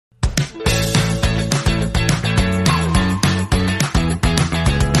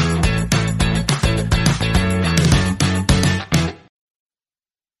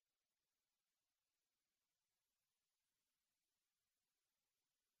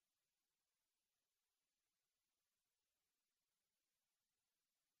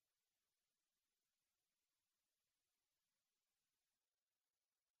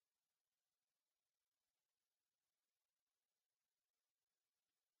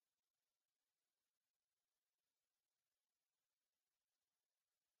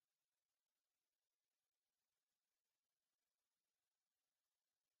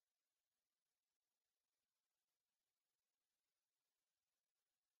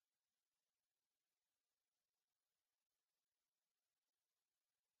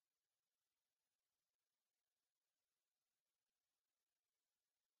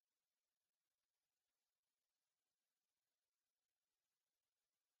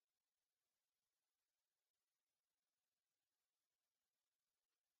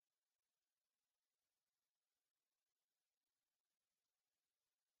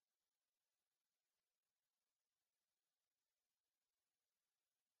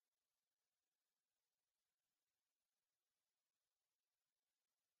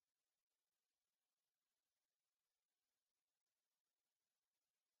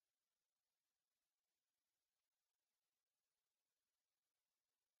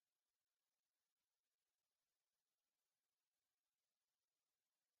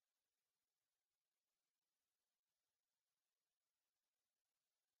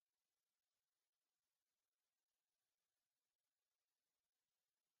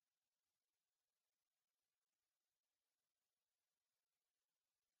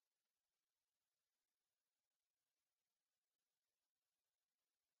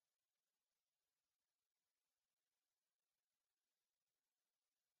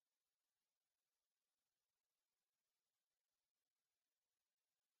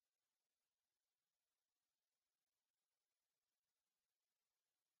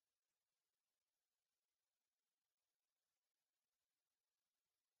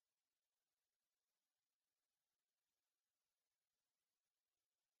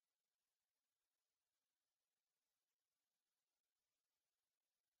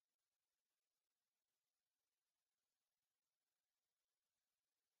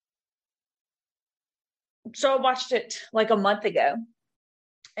So I watched it like a month ago,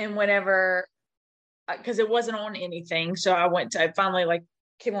 and whenever, because it wasn't on anything, so I finally like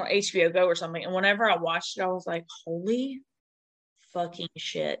came on HBO Go or something, and whenever I watched it, I was like, holy fucking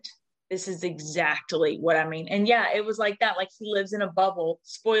shit. This is exactly what I mean. And yeah, it was like that. Like he lives in a bubble.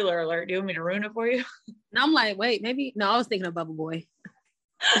 Spoiler alert. Do you want me to ruin it for you? And I'm like, wait, maybe. No, I was thinking of Bubble Boy.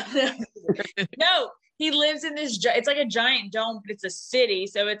 No, he lives in this, it's like a giant dome, but it's a city.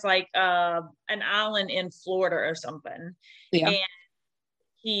 So it's like an island in Florida or something. Yeah. And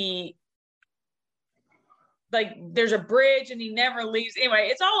he, like, there's a bridge and he never leaves. Anyway,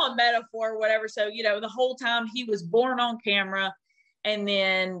 it's all a metaphor or whatever. So, you know, the whole time he was born on camera. And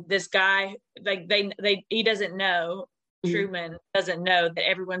then this guy, like he doesn't know, Truman doesn't know that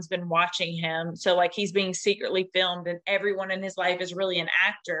everyone's been watching him. So like he's being secretly filmed and everyone in his life is really an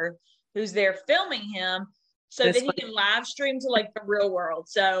actor who's there filming him so that he can live stream to like the real world.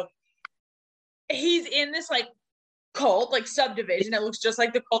 So he's in this like cult, like subdivision. It looks just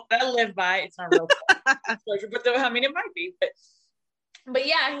like the cult that I live by. It's not real cult, but I mean, it might be, but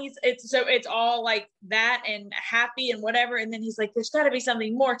yeah, it's all like that and happy and whatever. And then he's like, there's got to be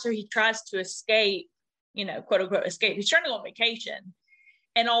something more. So he tries to escape, you know, quote unquote escape. He's trying to go on vacation.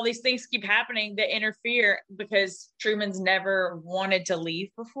 And all these things keep happening that interfere because Truman's never wanted to leave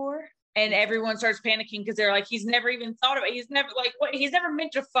before. And everyone starts panicking because they're like, he's never even thought about it. He's never like, what? He's never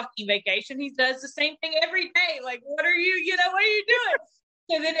meant a fucking vacation. He does the same thing every day. Like, what are you doing?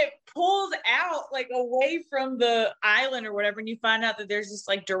 So then it pulls out like away from the island or whatever. And you find out that there's this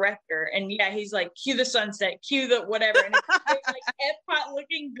like director. And yeah, he's like, cue the sunset, cue the whatever. And it's like Epcot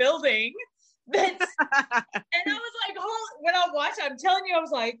looking building. And I was like, oh, when I watched, I'm telling you, I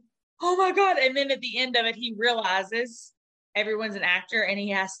was like, oh my God. And then at the end of it, he realizes everyone's an actor and he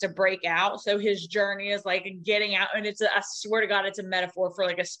has to break out. So his journey is like getting out. And I swear to God, it's a metaphor for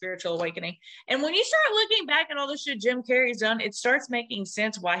like a spiritual awakening. And when you start looking back at all the shit Jim Carrey's done, it starts making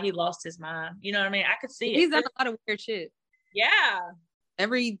sense why he lost his mind. You know what I mean? I could see it. He's done a lot of weird shit. Yeah.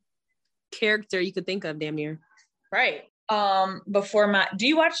 Every character you could think of, damn near. Right. Do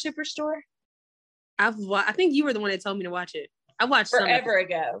you watch Superstore? I think you were the one that told me to watch it. I watched forever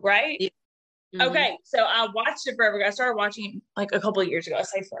ago, right? Yeah. Mm-hmm. Okay, so I watched it forever ago. I started watching it like a couple of years ago. I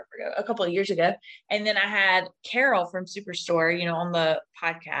say forever ago, a couple of years ago. And then I had Carol from Superstore, you know, on the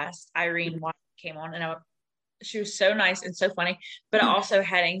podcast. Irene came on and she was so nice and so funny, but I also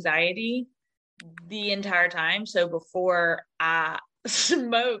had anxiety the entire time. So before I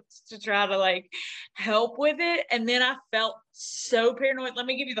smoked to try to like help with it, and then I felt so paranoid. Let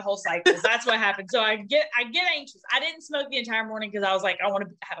me give you the whole cycle. That's what happened. So I get anxious. I didn't smoke the entire morning because I was like, I want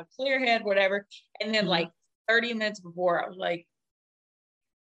to have a clear head, whatever. And then like 30 minutes before, I was like,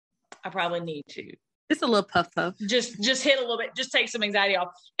 I probably need to just a little puff just hit a little bit, just take some anxiety off.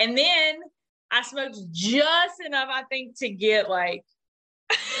 And then I smoked just enough, I think, to get like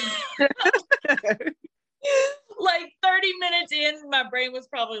like 30 minutes in, my brain was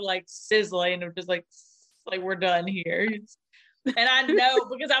probably like sizzling and just like we're done here. And I know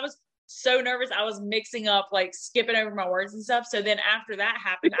because I was so nervous, I was mixing up, like skipping over my words and stuff. So then after that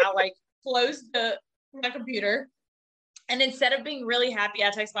happened, I like closed my computer, and instead of being really happy, I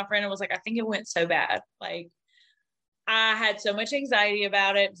texted my friend and was like, I think it went so bad. Like I had so much anxiety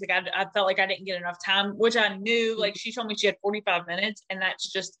about it. It's like I felt like I didn't get enough time, which I knew. Like she told me she had 45 minutes, and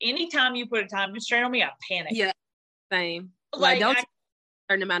that's just anytime you put a time constraint on me, I panic. Yeah, same. Like don't take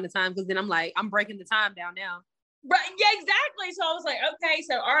a certain amount of time because then I'm like, I'm breaking the time down now. Right. Yeah, exactly. So I was like, okay,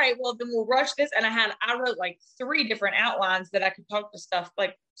 so all right, well then we'll rush this. And I wrote like 3 different outlines that I could talk to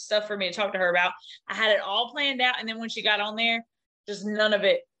stuff for me to talk to her about. I had it all planned out, and then when she got on there, just none of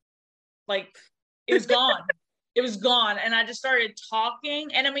it, like it was gone. It was gone. And I just started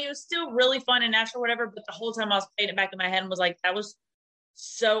talking. And I mean, it was still really fun and natural, whatever. But the whole time I was playing it back in my head and was like, that was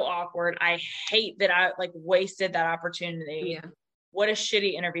so awkward. I hate that I like wasted that opportunity. Yeah. What a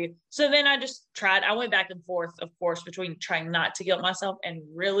shitty interview. So then I just I went back and forth, of course, between trying not to guilt myself and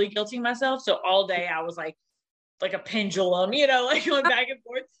really guilting myself. So all day I was like a pendulum, you know, like going back and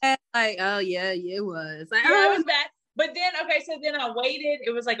forth. Like, oh yeah, it was. Like, yeah, it was bad. But then, okay, so then I waited.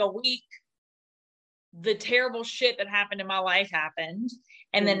 It was like a week. The terrible shit that happened in my life happened.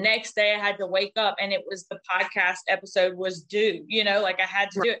 And the next day I had to wake up, and it was the podcast episode was due, you know, like I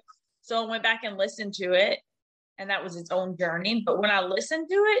had to do it. So I went back and listened to it, and that was its own journey. But when I listened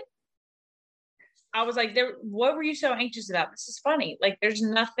to it, I was like, what were you so anxious about? This is funny. Like there's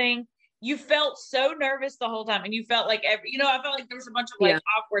nothing. You felt so nervous the whole time, and you felt like I felt like there was a bunch of like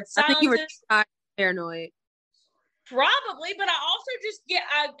awkward silences. I think you were paranoid. Probably, but I also just get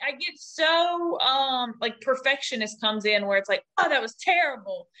I get so like perfectionist comes in where it's like, oh, that was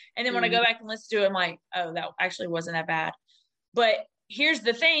terrible. And then when I go back and listen to it, I'm like, oh, that actually wasn't that bad. But here's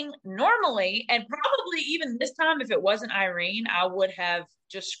the thing, normally, and probably even this time, if it wasn't Irene, I would have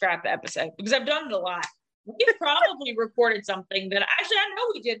just scrapped the episode because I've done it a lot. We probably recorded something that actually I know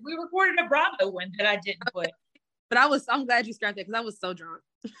we did. We recorded a Bravo one that I didn't put. But I'm glad you scrapped it because I was so drunk.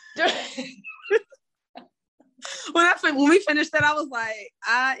 When we finished that, I was like,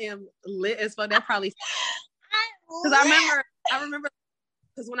 I am lit as fuck. That probably because I remember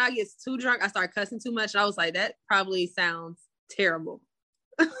because when I get too drunk, I start cussing too much. And I was like, that probably sounds terrible.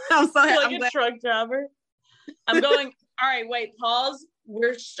 I'm so happy. Like a truck driver. I'm going. All right, wait, pause.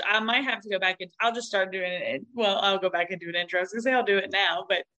 I might have to go back and I'll just start doing it. Well, I'll go back and do an intro. I was gonna say I'll do it now,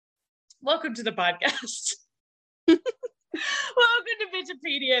 but welcome to the podcast. Welcome to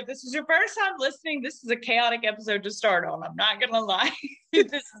Bitchipedia. If this is your first time listening, this is a chaotic episode to start on. I'm not gonna lie.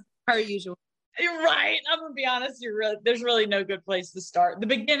 This is per usual. You're right. I'm gonna be honest. There's really no good place to start. The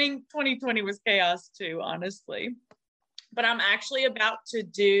beginning 2020 was chaos too, honestly. But I'm actually about to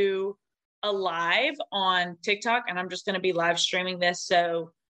do a live on TikTok, and I'm just going to be live streaming this.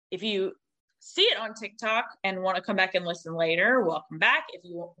 So if you see it on TikTok and want to come back and listen later, welcome back. If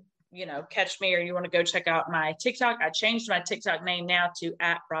you catch me or you want to go check out my TikTok, I changed my TikTok name now to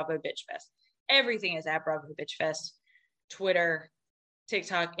 @BravoBitchFest. Everything is @BravoBitchFest. Twitter,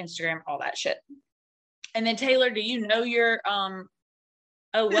 TikTok, Instagram, all that shit. And then Taylor, do you know your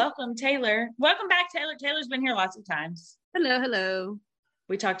welcome Taylor. Welcome back, Taylor. Taylor's been here lots of times. Hello.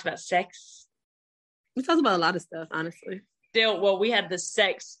 We talked about sex. We talked about a lot of stuff, honestly. We had the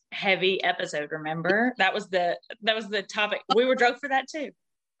sex heavy episode, remember? That was the topic. We were drunk for that too.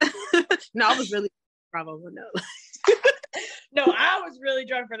 No, I was really probably no. No, I was really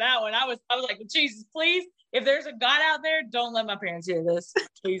drunk for that one. I was like, Jesus, please, if there's a God out there, don't let my parents hear this.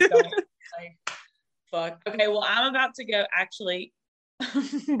 Please don't. Like, fuck. Okay, well, I'm about to go actually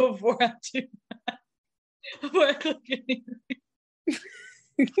before I do that. Before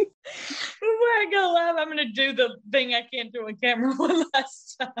I go live, I'm gonna do the thing I can't do on camera one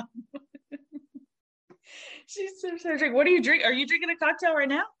last time. She's so drink. What are you drinking? Are you drinking a cocktail right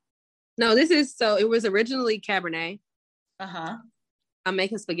now? No, it was originally Cabernet. Uh-huh. I'm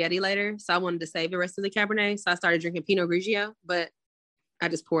making spaghetti later, so I wanted to save the rest of the Cabernet. So I started drinking Pinot Grigio, but I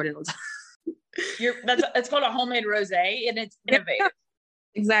just poured it on top. It's called a homemade rosé, and it's innovative. Yeah,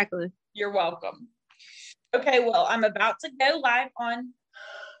 exactly. You're welcome. Okay, well, I'm about to go live on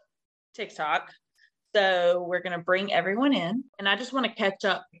TikTok. So we're going to bring everyone in. And I just want to catch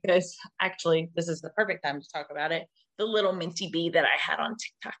up because actually this is the perfect time to talk about it. The little minty bee that I had on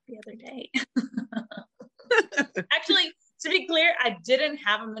TikTok the other day. Actually, to be clear, I didn't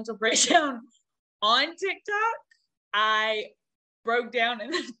have a mental breakdown on TikTok. I broke down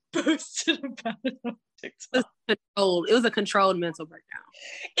and then posted about it on TikTok. It was a controlled mental breakdown.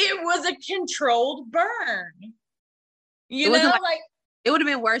 It was a controlled burn. It would have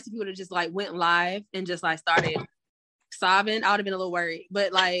been worse if you would have just like went live and just like started sobbing. I would have been a little worried.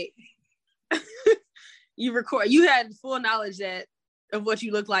 But like you had full knowledge of what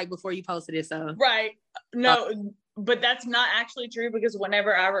you looked like before you posted it. So right. No, but that's not actually true because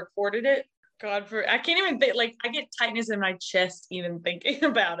whenever I recorded it, I can't even think, like I get tightness in my chest even thinking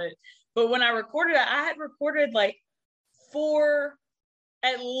about it. But when I recorded it, I had recorded like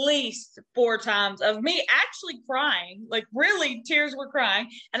at least 4 times of me actually crying, like really tears were crying.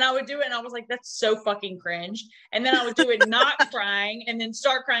 And I would do it and I was like, that's so fucking cringe. And then I would do it not crying and then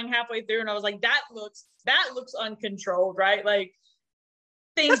start crying halfway through. And I was like, that looks uncontrolled, right? Like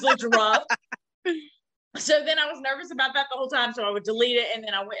things looked rough. So then I was nervous about that the whole time. So I would delete it. And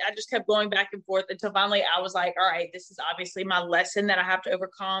then I just kept going back and forth until finally I was like, all right, this is obviously my lesson that I have to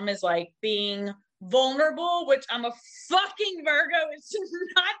overcome is like being vulnerable, which I'm a fucking Virgo. It's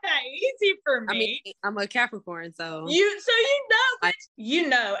not that easy for me. I mean, I'm a Capricorn, so you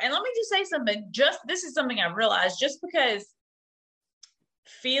know. And let me just say something. This is something I realized. Just because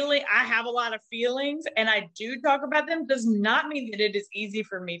I have a lot of feelings and I do talk about them does not mean that it is easy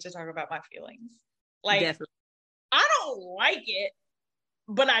for me to talk about my feelings. Like, definitely. I don't like it,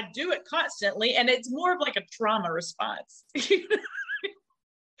 but I do it constantly, and it's more of like a trauma response.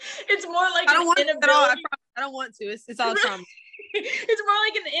 It's more like I don't want to. It's all trauma. It's more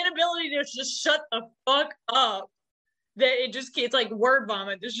like an inability to just shut the fuck up. That it's like word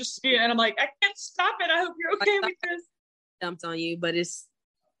vomit. There's just spewing, and I'm like, I can't stop it. I hope you're okay with this. Dumped on you, but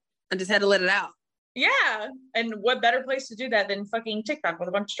I just had to let it out. Yeah, and what better place to do that than fucking TikTok with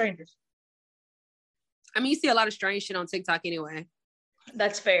a bunch of strangers? I mean, you see a lot of strange shit on TikTok anyway.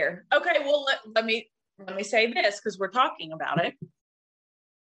 That's fair. Okay, well, let me let me say this because we're talking about it.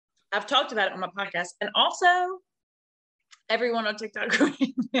 I've talked about it on my podcast, and also everyone on TikTok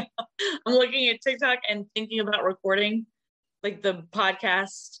right now. I'm looking at TikTok and thinking about recording like the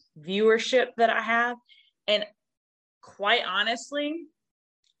podcast viewership that I have. And quite honestly,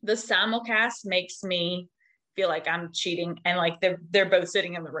 the simulcast makes me feel like I'm cheating, and like they're both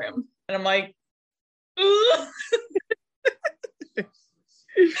sitting in the room. And I'm like, ooh.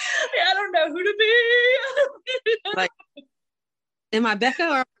 I don't know who to be. Like, am I Becca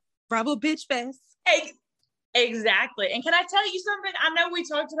or Bravo Bitch Fest? Exactly. And can I tell you something? I know we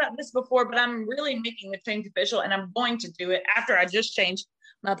talked about this before, but I'm really making the change official, and I'm going to do it after I just changed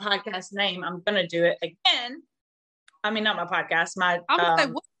my podcast name. I'm going to do it again. I mean, not my podcast, my I was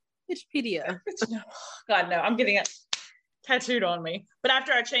like, what Wikipedia? God, no, I'm getting it tattooed on me. But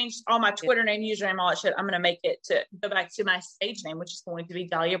after I changed all my Twitter name, username, all that shit, I'm going to make it to go back to my stage name, which is going to be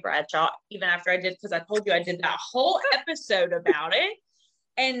Dahlia Bradshaw, even after I did, because I told you I did that whole episode about it.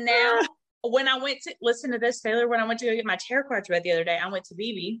 And now when I went to listen to this, Taylor, when I went to go get my tarot cards read the other day, I went to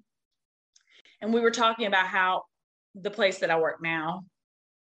BB and we were talking about how the place that I work now,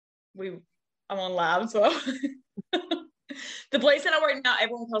 I'm on live, so the place that I work now,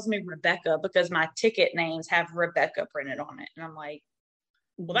 everyone calls me Rebecca because my ticket names have Rebecca printed on it. And I'm like,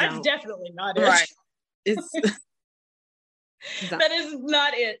 well, that's definitely not it. Right. That is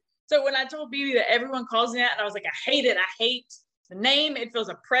not it. So when I told BB that everyone calls me that, and I was like, I hate it. I hate the name. It feels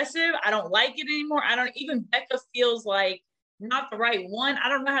oppressive. I don't like it anymore. Even Becca feels like not the right one. I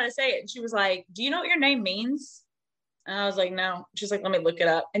don't know how to say it. And she was like, do you know what your name means? And I was like, no. She's like, let me look it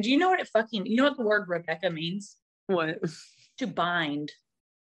up. And do you know what you know what the word Rebecca means? What? To bind.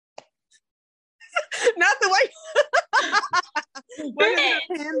 Not the way. What is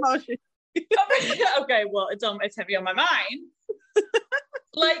the hand motion? Okay, well, it's heavy on my mind.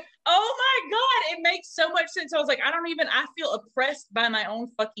 Like, oh my God, it makes so much sense. I was like, I feel oppressed by my own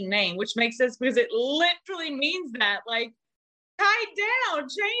fucking name, which makes sense because it literally means that, like, tied down,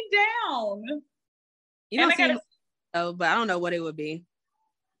 chained down. You don't but I don't know what it would be.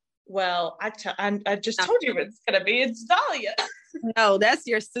 Well, I just told you what it's gonna be. It's Dahlia. No, that's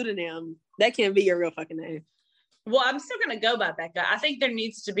your pseudonym. That can't be your real fucking name. Well, I'm still going to go by Becca. I think there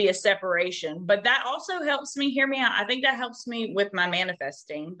needs to be a separation, but that also helps me, hear me out. I think that helps me with my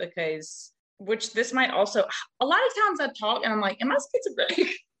manifesting which this might also, a lot of times I talk and I'm like, am I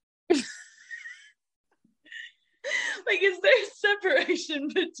schizophrenic? Like, is there separation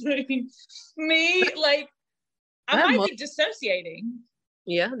between me? Like, I might be dissociating.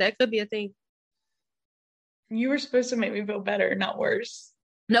 Yeah, that could be a thing. You were supposed to make me feel better, not worse.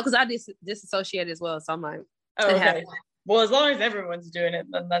 No, because I disassociate as well, so I'm like, oh, okay. Well, as long as everyone's doing it,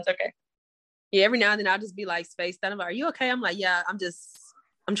 then that's okay. Yeah, every now and then I'll just be like spaced out. I'm like, are you okay? I'm like, yeah,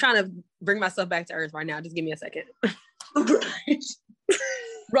 I'm trying to bring myself back to earth right now. Just give me a second. Right.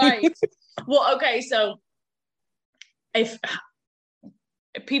 Right. Well, okay. So if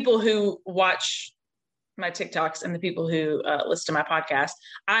people who watch my TikToks and the people who listen to my podcast,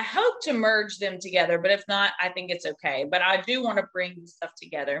 I hope to merge them together, but if not, I think it's okay. But I do want to bring this stuff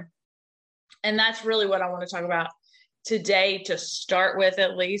together. And that's really what I want to talk about today to start with,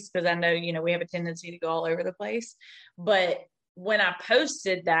 at least, because I know, we have a tendency to go all over the place. But when I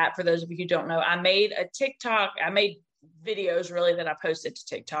posted that, for those of you who don't know, I made a TikTok. I made videos really that I posted to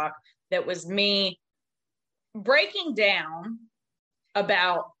TikTok that was me breaking down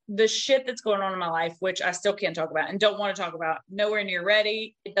about the shit that's going on in my life, which I still can't talk about and don't want to talk about. Nowhere near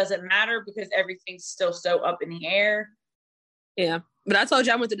ready. It doesn't matter because everything's still so up in the air. Yeah. But I told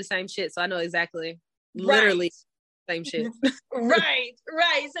you I went through the same shit, so I know exactly, literally same shit. Right.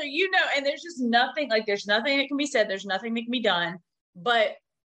 So, and there's just nothing, there's nothing that can be said. There's nothing that can be done. But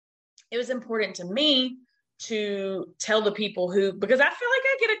it was important to me to tell the people because I feel like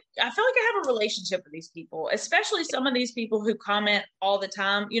I have a relationship with these people, especially some of these people who comment all the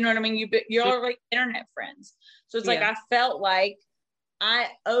time. You know what I mean? You're like internet friends. So it's like, I felt like I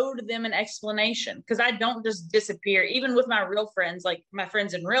owed them an explanation because I don't just disappear, even with my real friends, like my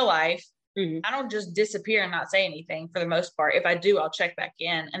friends in real life. Mm-hmm. I don't just disappear and not say anything for the most part. If I do, I'll check back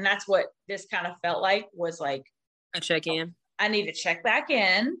in. And that's what this kind of felt like, was like a check in. I need to check back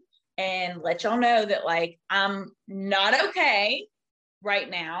in and let y'all know that I'm not okay right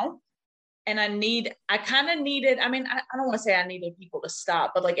now. And I kind of needed, I don't want to say I needed people to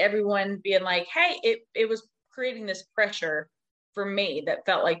stop, but everyone being like, hey, it was creating this pressure for me that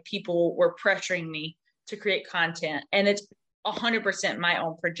felt like people were pressuring me to create content. And it's 100% my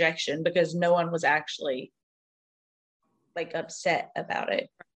own projection because no one was actually upset about it,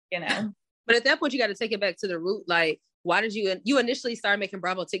 But at that point, you got to take it back to the root. Why did you initially start making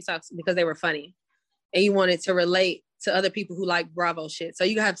Bravo TikToks because they were funny? and you want it to relate to other people who like Bravo shit. So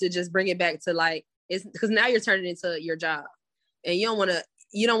you have to just bring it back to like, it's because now you're turning it into your job, and you don't want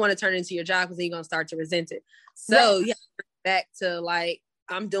to turn it into your job because then you're going to start to resent it. So you have to bring it back to like,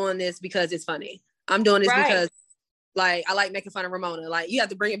 I'm doing this because it's funny. I'm doing this because like, I like making fun of Ramona. Like, you have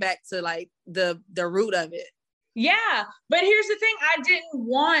to bring it back to like the root of it. Yeah. But here's the thing. I didn't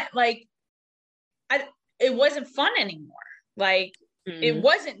want like, it wasn't fun anymore. Like, it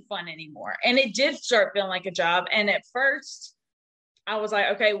wasn't fun anymore. And it did start feeling like a job. And at first I was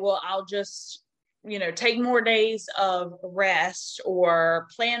like, okay, well, I'll just, take more days of rest or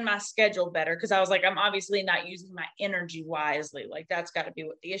plan my schedule better. Cause I was like, I'm obviously not using my energy wisely. Like, that's got to be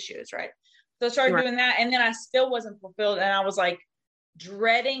what the issue is. Right. So I started doing that. And then I still wasn't fulfilled. And I was like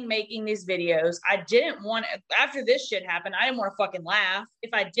dreading making these videos. I didn't want to, after this shit happened, I didn't want to fucking laugh.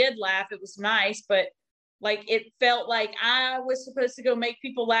 If I did laugh, it was nice, but like, it felt like I was supposed to go make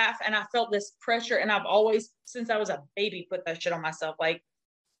people laugh. And I felt this pressure. And I've always, since I was a baby, put that shit on myself. Like,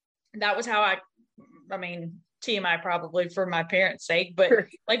 that was how I mean, TMI probably for my parents' sake, but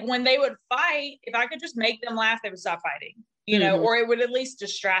like when they would fight, if I could just make them laugh, they would stop fighting, or it would at least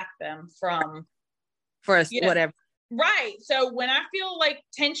distract them from whatever. Right. So when I feel like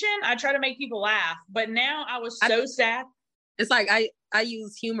tension, I try to make people laugh. But now I was so sad. It's like I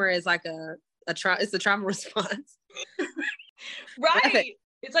use humor as like it's a trauma response. Right.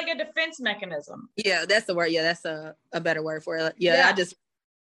 It's like a defense mechanism. Yeah, that's the word. Yeah, that's a better word for it. Yeah, I just,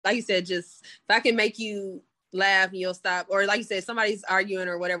 like you said, just if I can make you laugh and you'll stop, or like you said, somebody's arguing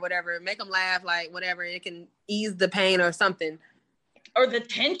or whatever, make them laugh, like whatever, and it can ease the pain or something. Or the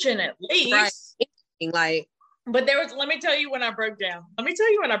tension at least. Right. Like, but let me tell you when I broke down.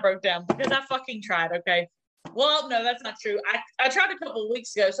 Because I fucking tried, okay? Well, no, that's not true. I tried a couple of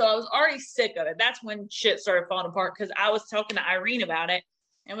weeks ago, so I was already sick of it. That's when shit started falling apart because I was talking to Irene about it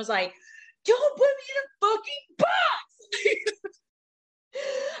and was like, don't put me in a fucking box.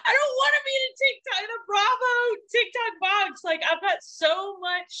 I don't want to be in a Bravo TikTok box. Like, I've got so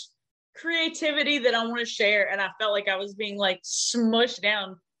much creativity that I want to share, and I felt like I was being like smushed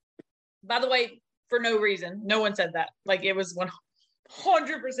down. By the way, for no reason. No one said that. Like, it was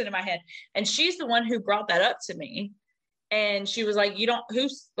 100% in my head. And she's the one who brought that up to me. And she was like,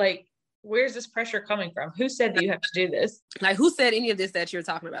 where's this pressure coming from? Who said that you have to do this? Like, who said any of this that you're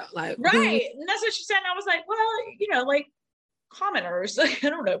talking about? Like, right. And that's what she said. And I was like, well, like commoners, like, I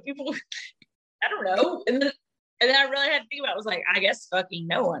don't know, people, I don't know. And then I really had to think about it. I was like, I guess fucking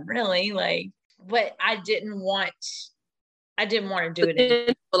no one really, like, but I didn't want to do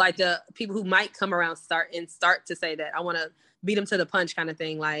it. Like the people who might come around start to say that I want to beat them to the punch kind of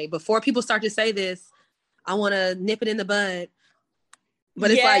thing. Like, before people start to say this, I want to nip it in the bud.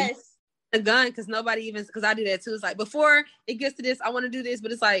 But it's like a gun, because I do that too. It's like, before it gets to this, I want to do this,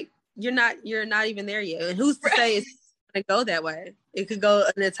 but it's like, you're not even there yet. And who's to say it's going to go that way? It could go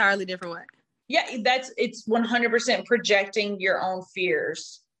an entirely different way. Yeah, it's 100% projecting your own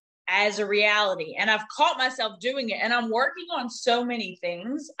fears as a reality. And I've caught myself doing it, and I'm working on so many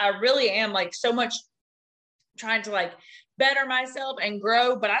things. I really am, like, so much trying to like better myself and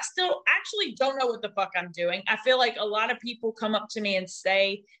grow, but I still actually don't know what the fuck I'm doing. I feel like a lot of people come up to me and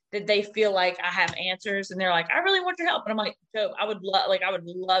say that they feel like I have answers, and they're like, I really want your help. And I'm like, dope, I would love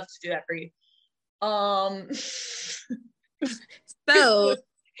to do that for you. So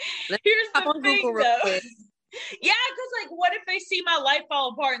here's the thing though. Yeah, because like, what if they see my life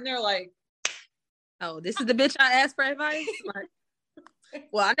fall apart and they're like, oh, this is the bitch I asked for advice? Like,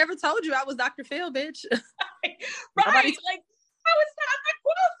 well, I never told you I was Dr. Phil, bitch. Right. Like, I'm not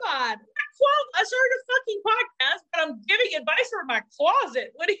qualified. I started a fucking podcast, but I'm giving advice from my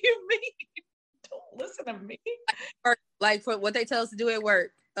closet. What do you mean? Don't listen to me. Or like, for what they tell us to do at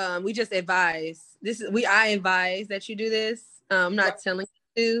work, we just advise. I advise that you do this. I'm not telling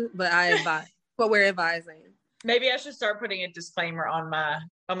you to, but I advise what we're advising. Maybe I should start putting a disclaimer on my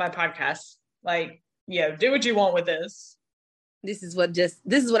podcast. Like, do what you want with this. This is what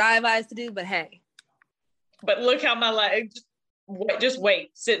I advise to do, but hey. But look how my life, just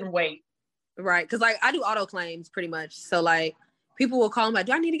wait, sit and wait. Right. Cause like, I do auto claims pretty much. So like, people will call me like,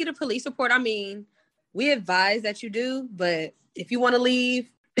 do I need to get a police report? I mean, we advise that you do, but if you want to leave,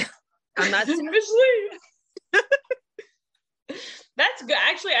 I'm not. Just leave. That's good.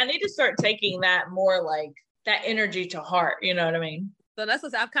 Actually, I need to start taking that more, like, that energy to heart. You know what I mean? So that's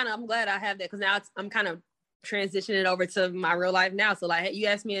what I'm glad I have that, because now I'm kind of transitioning it over to my real life now. So like, you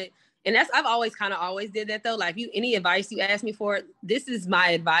asked me, and I've always did that though. Like, any advice you ask me for, this is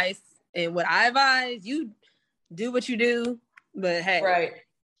my advice, and what I advise, you do what you do. But hey, right,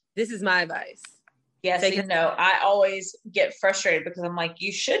 this is my advice. Yes, I always get frustrated because I'm like,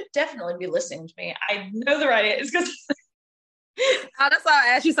 you should definitely be listening to me. I know the right answer. Oh, that's why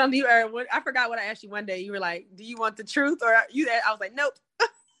I asked you something. I forgot what I asked you one day. You were like, "Do you want the truth?" Or I was like, "Nope."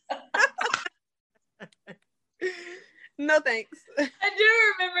 No thanks. I do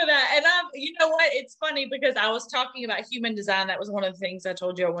remember that. And you know what? It's funny because I was talking about human design. That was one of the things I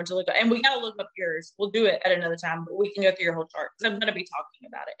told you I wanted to look up. And we got to look up yours. We'll do it at another time, but we can go through your whole chart because I'm going to be talking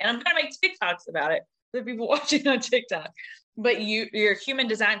about it. And I'm going to make TikToks about it for people watching on TikTok. But your human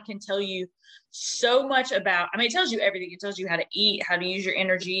design can tell you so much about, I mean, it tells you everything. It tells you how to eat, how to use your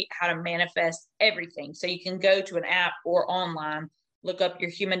energy, how to manifest everything. So you can go to an app or online, look up your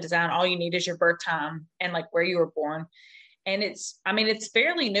human design. All you need is your birth time and like where you were born. And it's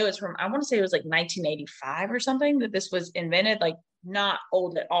fairly new. It's from, I want to say it was like 1985 or something that this was invented, like not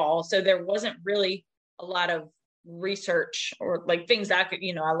old at all. So there wasn't really a lot of research or like things I could,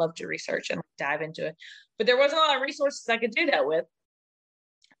 I love to research and dive into it, but there wasn't a lot of resources I could do that with.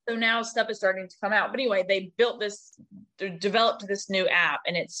 So now stuff is starting to come out. But anyway, they developed this new app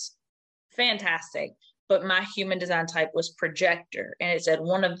and it's fantastic. But my human design type was projector. And it said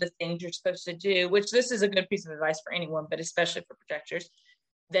one of the things you're supposed to do, which this is a good piece of advice for anyone, but especially for projectors,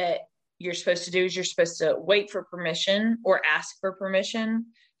 that you're supposed to do is you're supposed to wait for permission or ask for permission.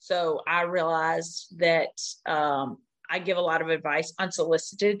 So I realized that I give a lot of advice,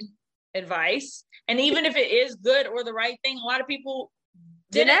 unsolicited advice. And even if it is good or the right thing, a lot of people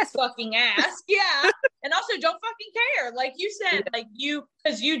didn't fucking ask. Yeah. And also don't fucking care. Like you said,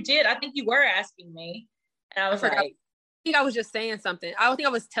 because you did, I think you were asking me. And I was like, I think I was just saying something. I think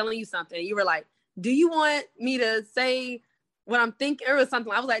I was telling you something. You were like, do you want me to say what I'm thinking or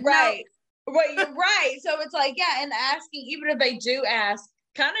something? I was like, right. No. Right. You're right. So it's like, yeah. And asking, even if they do ask,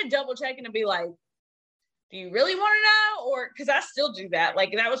 kind of double checking and be like, do you really want to know? Or because I still do that.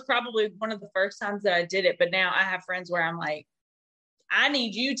 Like that was probably one of the first times that I did it. But now I have friends where I'm like, I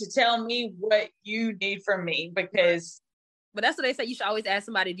need you to tell me what you need from me because. But that's what they say. You should always ask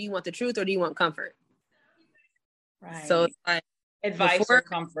somebody, do you want the truth or do you want comfort? Right. So it's like advice or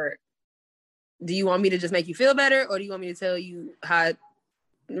comfort. Do you want me to just make you feel better or do you want me to tell you how I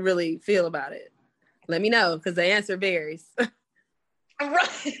really feel about it? Let me know because the answer varies.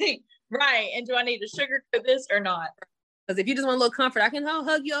 Right. Right. And do I need to sugarcoat this or not? Because if you just want a little comfort, I can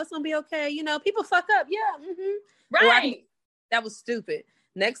hug you. It's going to be okay. People fuck up. Yeah. Mm-hmm. Right. That was stupid.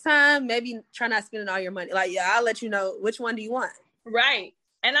 Next time, maybe try not spending all your money. Like, yeah, I'll let you know which one do you want. Right.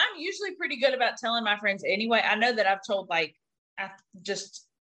 And I'm usually pretty good about telling my friends anyway. I know that I've told, like, I just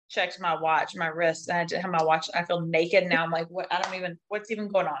checked my watch, my wrist, and I didn't have my watch. I feel naked. Now I'm like, what's even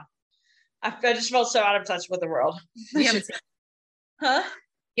going on? I just felt so out of touch with the world. Huh?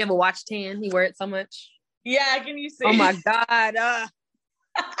 You have a watch tan? You wear it so much? Yeah, can you see? Oh my God. Yeah,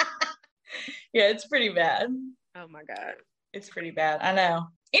 it's pretty bad. Oh my God. It's pretty bad. I know.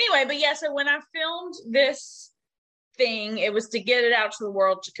 Anyway, but yeah, so when I filmed this thing, it was to get it out to the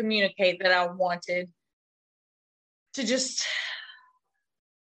world, to communicate that I wanted to just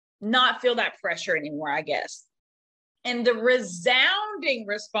not feel that pressure anymore, I guess. And the resounding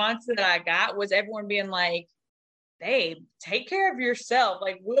response that I got was everyone being like, babe, take care of yourself.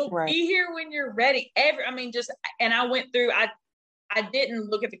 Like, we'll be here when you're ready. And I went through, I didn't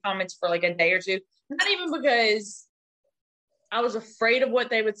look at the comments for like a day or two, not even because I was afraid of what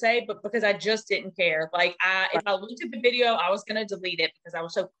they would say, but because I just didn't care. Like if I looked at the video, I was going to delete it because I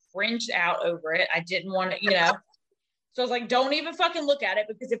was so cringed out over it. I didn't want to, So I was like, don't even fucking look at it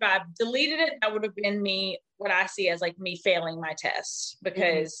because if I deleted it, that would have been me, what I see as like me failing my test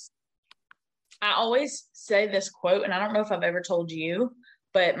because I always say this quote, and I don't know if I've ever told you,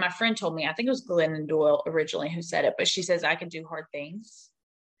 but my friend told me, I think it was Glennon Doyle originally who said it, but she says, I can do hard things.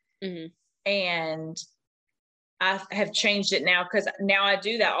 Mm-hmm. And I have changed it now because now I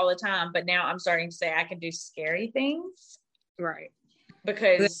do that all the time, but now I'm starting to say I can do scary things. Right.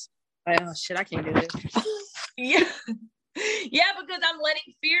 Because oh shit, I can't do this. Yeah. Yeah, because I'm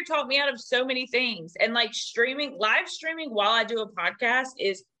letting fear talk me out of so many things. And like live streaming while I do a podcast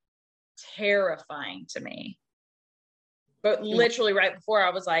is terrifying to me. But literally right before I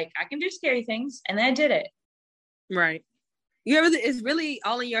was like, I can do scary things. And then I did it. Right. It's really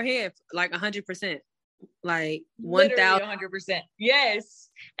all in your head, like 100%. Like 1,000. 100%. Yes.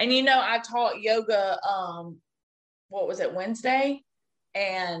 And I taught yoga, what was it, Wednesday?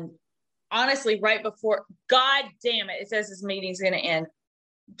 And honestly, right before, God damn it says this meeting's going to end.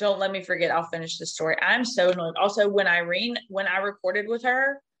 Don't let me forget. I'll finish the story. I'm so annoyed. Also, when I recorded with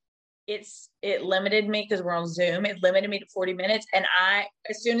her, it limited me because we're on Zoom. It limited me to 40 minutes. And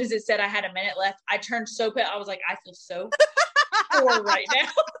as soon as it said I had a minute left, I turned so pale. I was like, I feel so poor right now.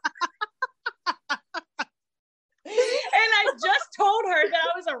 told her that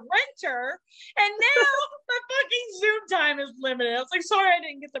I was a renter, and now my fucking Zoom time is limited. I was like, sorry, I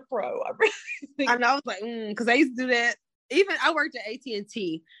didn't get the pro. I know. I was like, because they used to do that. Even I worked at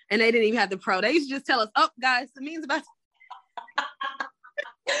AT&T, and they didn't even have the pro. They used to just tell us, "Oh, guys, the meeting's about."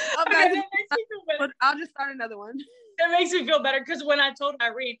 Oh, guys, I'll just start another one. That makes me feel better because when I told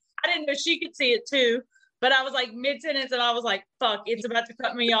Irene, I didn't know she could see it too. But I was like mid-sentence and I was like, fuck, it's about to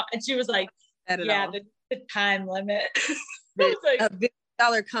cut me off. And she was like, yeah, the time limit. A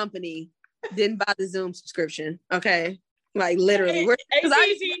 $50 company didn't buy the Zoom subscription. Okay. Like literally.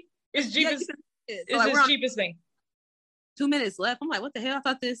 It's cheapest. It's the cheapest thing. 2 minutes left. I'm like, what the hell? I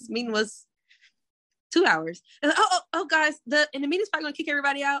thought this meeting was 2 hours. Like, oh, guys, the meeting's probably gonna kick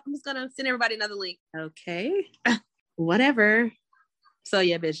everybody out. I'm just gonna send everybody another link. Okay. Whatever. So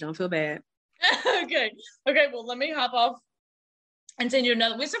yeah, bitch, don't feel bad. Okay, well, let me hop off and send you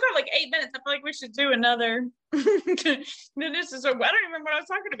another. We still got like 8 minutes. I feel like we should do another. This is so, I don't even remember what I was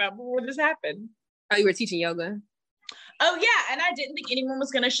talking about before this happened. Oh, you were teaching yoga? Oh yeah, and I didn't think anyone was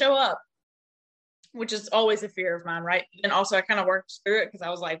going to show up, which is always a fear of mine, right? And also I kind of worked through it because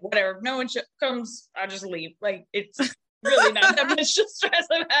I was like, whatever, if no one comes, I'll just leave. Like, it's really not that much to stress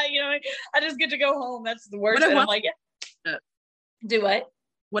about, I just get to go home. That's the worst. And I'm like, yeah. Do what?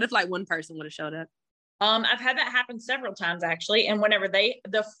 What if like one person would have showed up? I've had that happen several times actually. And whenever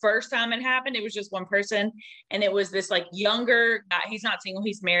the first time it happened, it was just one person. And it was this like younger guy. He's not single,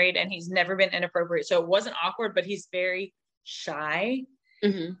 he's married, and he's never been inappropriate. So it wasn't awkward, but he's very shy.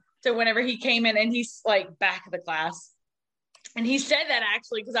 Mm-hmm. So whenever he came in and he's like back of the class, and he said that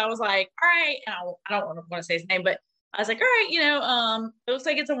actually, because I was like, all right, and I don't want to say his name, but I was like, all right, it looks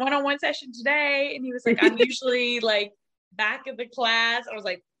like it's a one-on-one session today. And he was like, I'm usually like back of the class. I was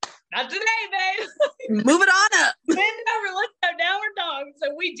like, not today, babe. Move it on up. Bend over, let's go. Now we're dogs.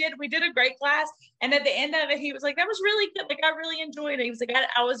 So we did a great class. And at the end of it, he was like, that was really good. Like, I really enjoyed it. He was like,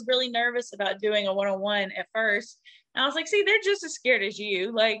 I was really nervous about doing a one-on-one at first. And I was like, see, they're just as scared as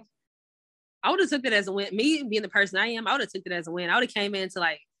you. Like, I would have took it as a win. Me being the person I am, I would have took it as a win. I would have came in to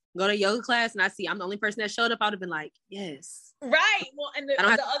like go to yoga class and I'm the only person that showed up. I would have been like, yes. Right. Well, and the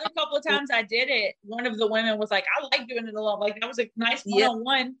other couple of times I did it, one of the women was like, I like doing it alone. Like, that was a nice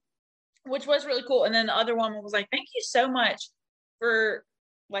one-on-one, which was really cool. And then the other woman was like, thank you so much for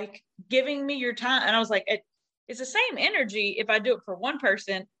like giving me your time. And I was like, it's the same energy if I do it for one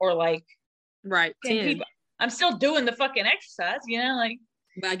person or like 10 people. I'm still doing the fucking exercise, like.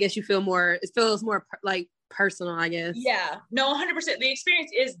 But I guess it feels more like personal, I guess. Yeah, no, 100%. The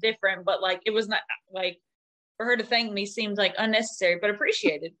experience is different, but like, it was not like, for her to thank me seemed like unnecessary, but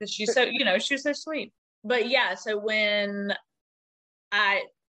appreciated because she's so, she was so sweet. But yeah, so when I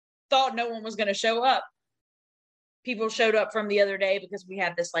thought no one was going to show up, people showed up from the other day because we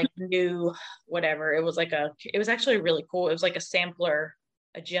had this like new, whatever. It was actually really cool. It was like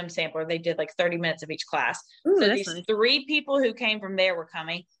a gym sampler. They did like 30 minutes of each class. Ooh, so these nice. 3 people who came from there were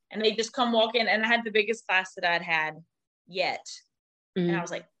coming and they just come walk in, and I had the biggest class that I'd had yet. Mm-hmm. And I was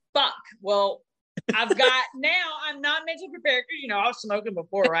like, fuck, well, I'm not mentally prepared because, I was smoking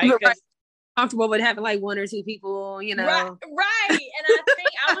before, right? Comfortable with having like 1 or 2 people, Right. And I think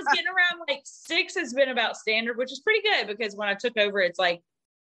I was getting around like 6 has been about standard, which is pretty good because when I took over, it's like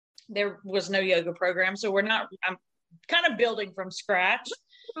there was no yoga program. So I'm kind of building from scratch.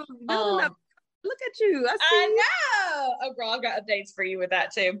 Look at you. I know. Oh, girl, I've got updates for you with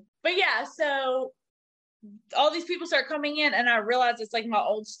that too. But yeah, so all these people start coming in and I realize it's like my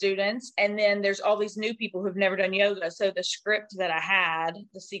old students. And then there's all these new people who've never done yoga. So the script that I had,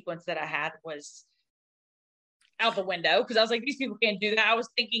 the sequence that I had was out the window because I was like, these people can't do that. I was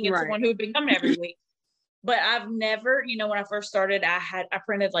thinking it's someone who had been coming every week. But I've never, when I first started, I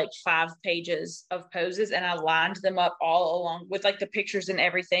printed like 5 pages of poses and I lined them up all along with like the pictures and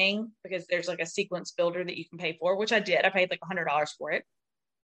everything because there's like a sequence builder that you can pay for, which I did. I paid like $100 for it.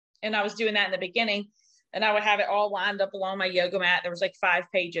 And I was doing that in the beginning and I would have it all lined up along my yoga mat. There was like 5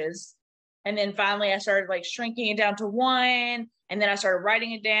 pages. And then finally I started like shrinking it down to 1. And then I started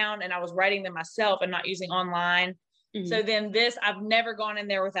writing it down and I was writing them myself and not using online. Mm-hmm. So then I've never gone in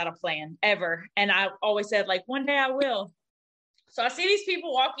there without a plan ever. And I always said like, one day I will. So I see these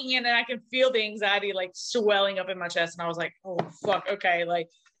people walking in and I can feel the anxiety like swelling up in my chest. And I was like, oh, fuck. Okay. Like,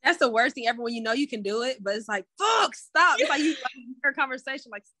 that's the worst thing ever when you can do it, but it's like, fuck, stop. It's like you hear a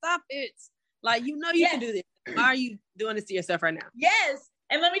conversation, like, stop it. Like, you can do this. Why are you doing this to yourself right now? Yes.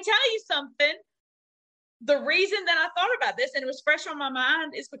 And let me tell you something. The reason that I thought about this and it was fresh on my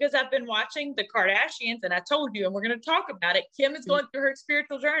mind is because I've been watching the Kardashians and I told you, and we're going to talk about it. Kim is going through her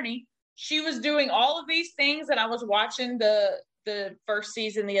spiritual journey. She was doing all of these things and I was watching the first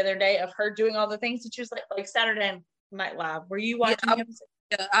season the other day of her doing all the things that she was like Saturday Night Live? Were you watching the episode?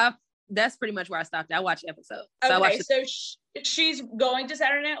 Yeah, that's pretty much where I stopped. I watched episodes. So okay, so she's going to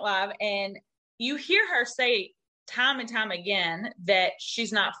Saturday Night Live, and you hear her say time and time again that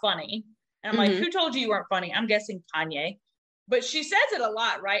she's not funny. And I'm like, who told you weren't funny? I'm guessing Kanye. But she says it a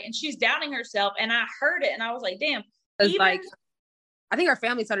lot, right? And she's doubting herself. And I heard it, and I was like, damn. Like, I think her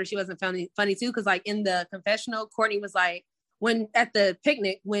family told her she wasn't funny too, because like in the confessional, Courtney was like, when at the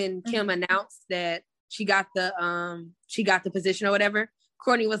picnic, when Kim announced that she got the position or whatever,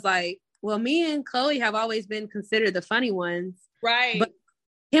 Courtney was like, well, me and Chloe have always been considered the funny ones. Right. But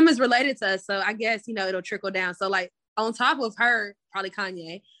Kim is related to us, so I guess, it'll trickle down. So like on top of her, probably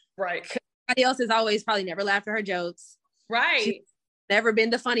Kanye. Right. Everybody else has always probably never laughed at her jokes. Right. She's never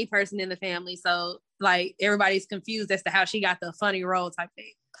been the funny person in the family. So like everybody's confused as to how she got the funny role type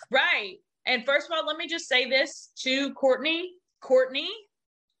thing. Right. And first of all, let me just say this to Courtney. Courtney,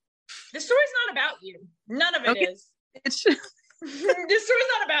 the story's not about you. None of it is. It's The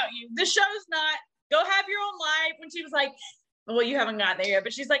story's not about you. The show's not. Go have your own life. When she was like, well, you haven't gotten there yet,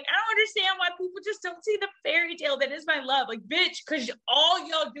 but she's like, I don't understand why people just don't see the fairy tale that is my love. Like, bitch, because all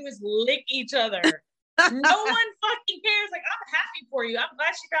y'all do is lick each other. No one fucking cares. Like, I'm happy for you. I'm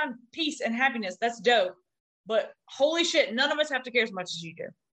glad she found peace and happiness. That's dope. But holy shit, none of us have to care as much as you do.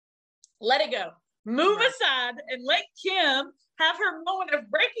 Let it go. Move aside and let Kim have her moment of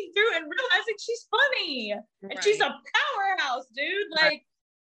breaking through and realizing she's funny. And she's a powerhouse, dude. Like,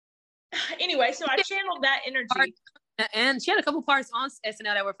 anyway, so I channeled that energy. And she had a couple parts on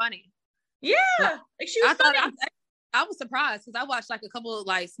SNL that were funny. Yeah. Like, she was funny. I was surprised because I watched like a couple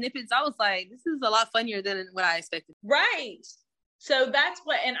like snippets. I was like, this is a lot funnier than what I expected. Right. So that's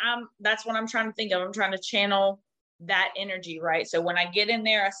what I'm trying to think of. I'm trying to channel that energy, right? So when I get in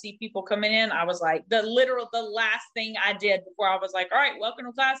there, I see people coming in. I was like, the last thing I did before I was like, all right, welcome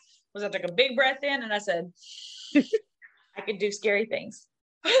to class, was I took a big breath in and I said, I could do scary things.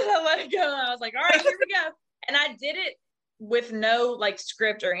 I let it go. I was like, all right, here we go. And I did it with no like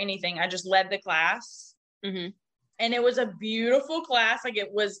script or anything. I just led the class. Mm-hmm. And it was a beautiful class. Like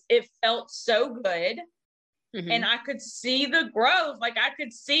it felt so good. Mm-hmm. And I could see the growth. Like I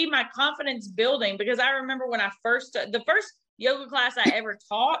could see my confidence building, because I remember when the first yoga class I ever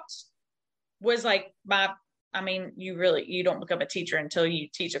taught was like you don't become a teacher until you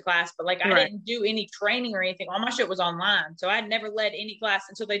teach a class, but like I didn't do any training or anything. All my shit was online. So I'd never led any class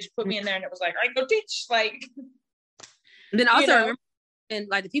until they just put me in there and it was like, all right, go teach. Like, and then also remember, and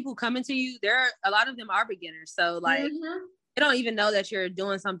like the people coming to you, a lot of them are beginners. So like, they don't even know that you're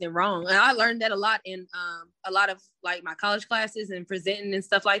doing something wrong. And I learned that a lot in a lot of like my college classes and presenting and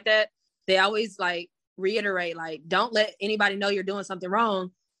stuff like that. They always like reiterate, like, don't let anybody know you're doing something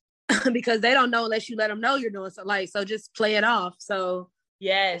wrong because they don't know unless you let them know you're doing something. Like, so just play it off. So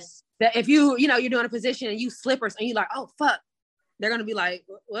yes, that if you're doing a position and you slip and you're like, oh fuck, they're gonna be like,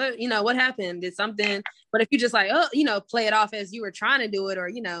 what? What happened? Did something? But if you just like, play it off as you were trying to do it, or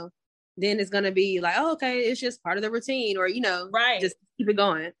then it's going to be like, oh, okay, it's just part of the routine, or, just keep it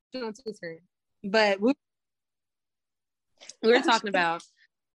going. But we were talking about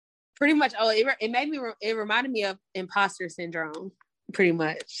pretty much, it reminded me of imposter syndrome, pretty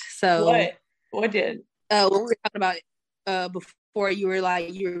much. So what did? What we were talking about before, you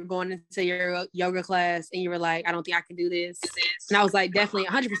were going into your yoga class and you were like, I don't think I can do this. And I was like, definitely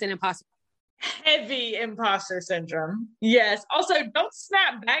 100% imposter. Heavy imposter syndrome. Yes. Also, don't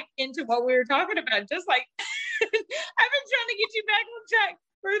snap back into what we were talking about. Just like I've been trying to get you back on track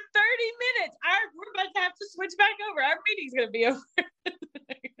for 30 minutes. We're about to have to switch back over. Our meeting's gonna be over.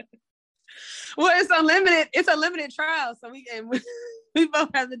 Well, it's unlimited. It's a limited trial, so we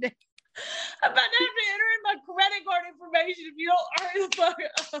both have the day. I'm about to have to enter in my credit card information if you don't hurry the fuck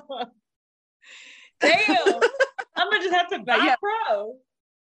up. Damn. I'm gonna just have to buy pro.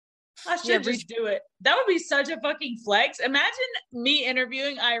 I should just do it. That would be such a fucking flex. Imagine me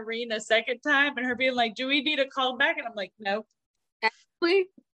interviewing Irene a second time and her being like, do we need a call back? And I'm like, no. Actually,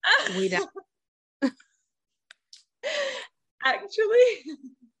 we don't. Actually?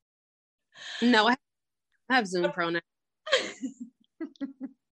 No, I have Zoom Pro now. I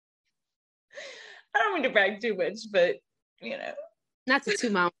don't mean to brag too much, but, Not to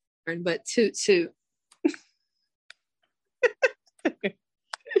toot my own horn, but toot.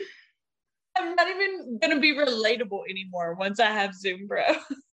 I'm not even going to be relatable anymore once I have Zoom Pro.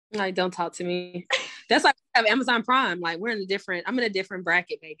 Like, don't talk to me. That's like I have Amazon Prime. Like, I'm in a different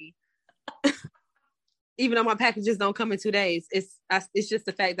bracket, baby. Even though my packages don't come in 2 days, it's just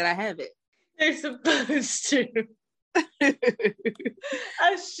the fact that I have it. They're supposed to.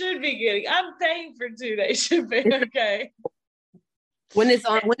 I should be getting. I'm paying for 2 days shipping. Okay. When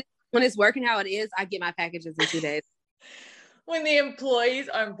it's working how it is, I get my packages in 2 days. when the employees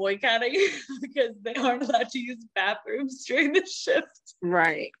are boycotting because they aren't allowed to use bathrooms during the shift.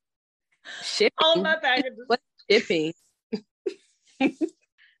 Right. Shipping. All my packages. What's shipping?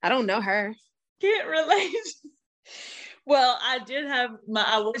 I don't know her. Can't relate. Well, I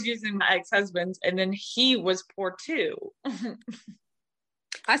was using my ex-husband's, and then he was poor too.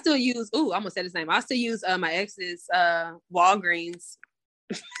 I still use, I'm gonna say the name. I still use my ex's Walgreens.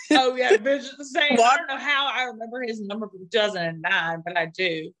 Oh yeah, bitch, the same. I don't know how I remember his number from 2009, but I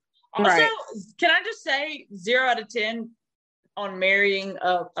do. Also, right. Can I just say 0 out of 10 on marrying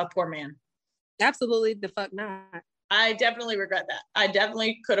a poor man? Absolutely the fuck not. I definitely regret that. I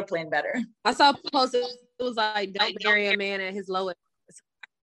definitely could have planned better. I saw a post, it was like, don't marry a man at his lowest.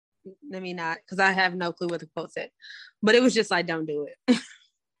 Let me not, because I have no clue what the quote said. But it was just like, don't do it.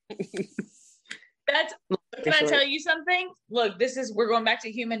 Can I tell you something? Look, we're going back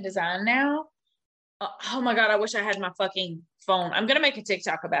to human design now. Oh my God, I wish I had my fucking phone. I'm going to make a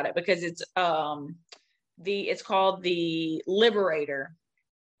TikTok about it because it's called the Liberator.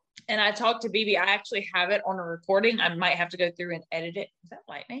 And I talked to BB. I actually have it on a recording. I might have to go through and edit it. Is that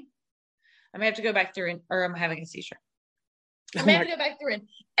lightning? I may have to go back through or I'm having a seizure. I may have to go back through and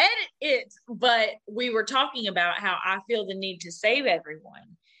edit it. But we were talking about how I feel the need to save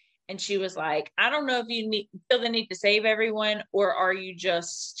everyone. And she was like, I don't know if you feel the need to save everyone, or are you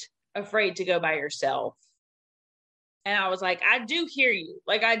just afraid to go by yourself? And I was like, I do hear you.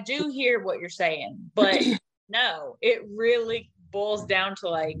 Like, I do hear what you're saying. But no, it really boils down to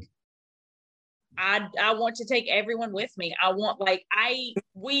like, I want to take everyone with me. I want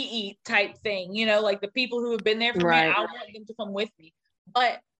we eat type thing, like the people who have been there for me, I want them to come with me.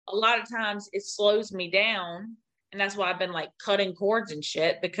 But a lot of times it slows me down. And that's why I've been like cutting cords and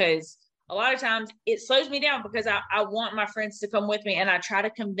shit, because a lot of times it slows me down because I want my friends to come with me, and I try to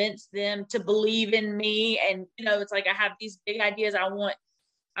convince them to believe in me. And, it's like I have these big ideas. I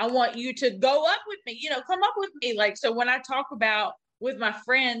want you to go up with me, come up with me. Like, so when I talk about with my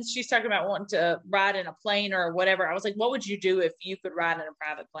friends, she's talking about wanting to ride in a plane or whatever. I was like, what would you do if you could ride in a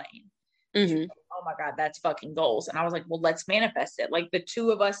private plane? Mm-hmm. Like, oh my God, that's fucking goals. And I was like, well, let's manifest it. Like the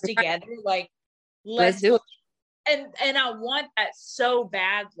two of us together, like let's do it. And I want that so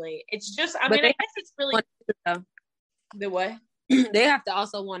badly. It's just, I guess it's really the way they have to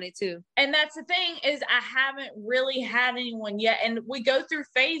also want it too. And that's the thing is I haven't really had anyone yet. And we go through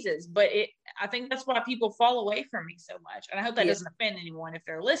phases, but I think that's why people fall away from me so much. And I hope that doesn't offend anyone if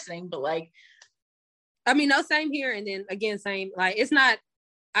they're listening, but like, I mean, no, same here. And then again, same, like, it's not,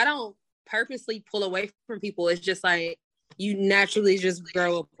 I don't purposely pull away from people. It's just like, you naturally just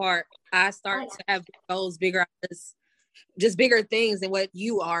grow apart. I start to have goals, bigger things than what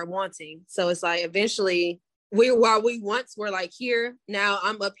you are wanting. So it's like eventually while we once were like here, now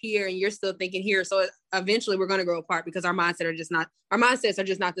I'm up here and you're still thinking here. So eventually we're going to grow apart because our mindsets are just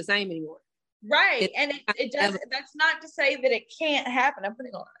not the same anymore. Right. And it doesn't, that's not to say that it can't happen. I'm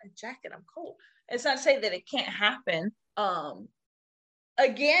putting on a jacket. I'm cold. It's not to say that it can't happen.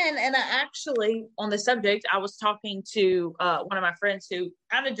 Again, and I actually, on the subject, I was talking to one of my friends who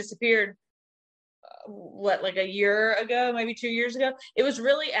kind of disappeared, like a year ago, maybe 2 years ago. It was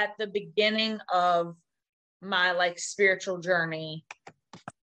really at the beginning of my like spiritual journey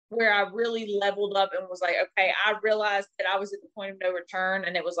where I really leveled up and was like, okay, I realized that I was at the point of no return.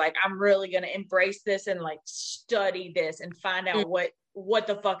 And it was like, I'm really going to embrace this and like study this and find out what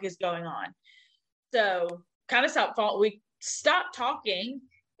the fuck is going on. So kind of we stopped talking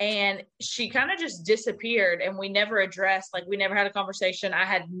and she kind of just disappeared and we never addressed, like we never had a conversation. I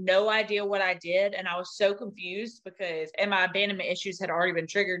had no idea what I did. And I was so confused and my abandonment issues had already been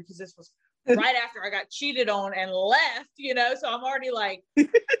triggered because this was right after I got cheated on and left, so I'm already like,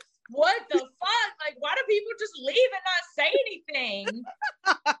 what the fuck? Like, why do people just leave and not say anything?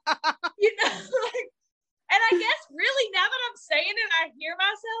 And I guess really now that I'm saying it, I hear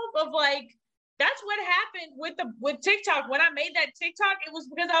myself of like, that's what happened with TikTok. When I made that TikTok, it was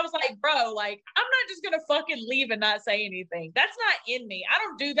because I was like, bro, like, I'm not just going to fucking leave and not say anything. That's not in me. I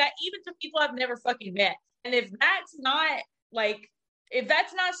don't do that even to people I've never fucking met. And if that's not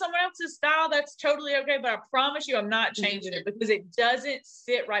someone else's style, that's totally okay. But I promise you, I'm not changing it because it doesn't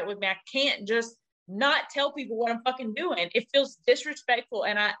sit right with me. I can't just not tell people what I'm fucking doing. It feels disrespectful.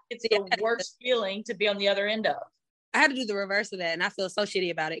 And it's the worst feeling to be on the other end of. I had to do the reverse of that. And I feel so shitty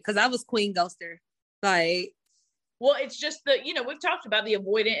about it because I was queen ghoster. Like, well, it's just we've talked about the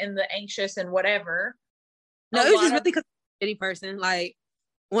avoidant and the anxious and whatever. No, it was just really because I'm a shitty person. Like,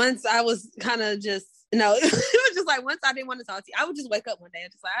 once I was kind of just, it was just like, once I didn't want to talk to you, I would just wake up one day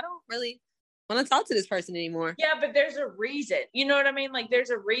and just like, I don't really want to talk to this person anymore. Yeah, but there's a reason. You know what I mean? Like, there's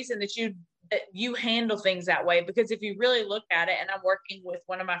a reason that you that you handle things that way, because if you really look at it, and I'm working with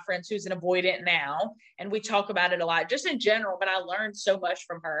one of my friends who's an avoidant now, and we talk about it a lot just in general, but I learned so much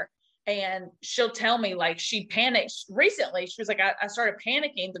from her. And she'll tell me, like, she panicked recently. She was like, I started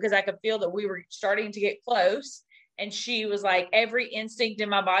panicking because I could feel that we were starting to get close. And she was like, every instinct in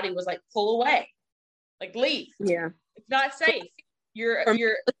my body was like, pull away, like leave. Yeah. It's not safe. You're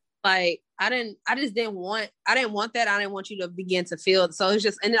like, I didn't want that. I didn't want you to begin to feel. So it's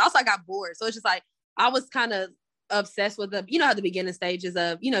just, and then also I got bored. So it's just like, I was kind of obsessed with the, how the beginning stages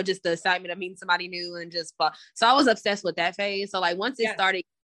of, just the excitement of meeting somebody new and just, so I was obsessed with that phase. So like, once it started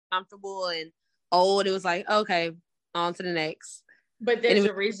comfortable and old, it was like, okay, on to the next. But there's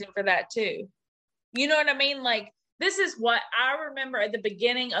a reason for that too. You know what I mean? Like, this is what I remember at the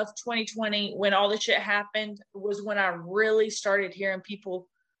beginning of 2020 when all this shit happened, was when I really started hearing people,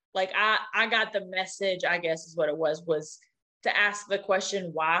 like, I got the message, I guess is what it was to ask the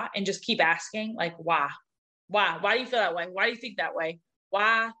question why, and just keep asking, like, why do you feel that way? Why do you think that way?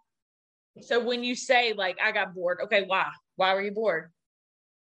 Why? So when you say, like, I got bored, okay, why were you bored?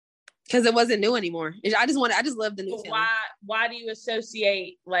 Because it wasn't new anymore. I just love the new feeling. Why do you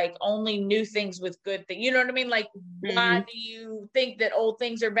associate, like, only new things with good things? You know what I mean? Like, why do you think that old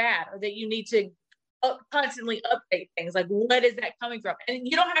things are bad, or that you need to constantly update things? Like, what is that coming from? And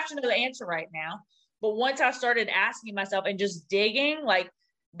you don't have to know the answer right now, but once I started asking myself and just digging, like,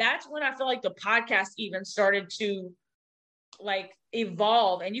 that's when I feel like the podcast even started to, like,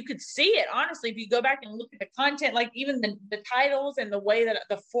 evolve. And you could see it, honestly, if you go back and look at the content, like even the titles and the way that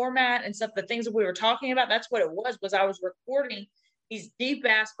the format and stuff, the things that we were talking about, that's what it was I was recording these deep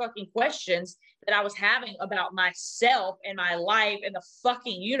ass fucking questions that I was having about myself and my life and the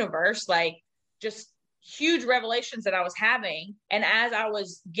fucking universe, like, just huge revelations that I was having. And as I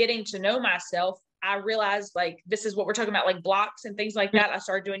was getting to know myself, I realized, like, this is what we're talking about, like blocks and things like that. I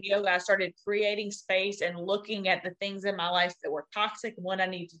started doing yoga. I started creating space and looking at the things in my life that were toxic and what I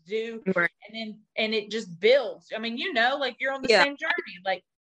need to do. Right. And it just builds. I mean, like, you're on the same journey. Like,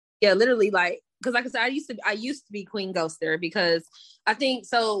 yeah, literally, like, because like I said, I used to be Queen Ghoster, because I think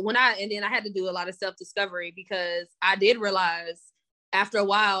so and then I had to do a lot of self-discovery, because I did realize after a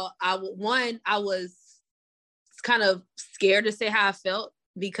while, I was kind of scared to say how I felt,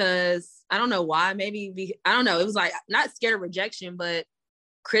 because I don't know why, I don't know. It was like, not scared of rejection, but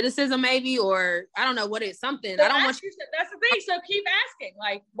criticism maybe, or I don't know what it's something. So I don't want you. That's the thing. So keep asking,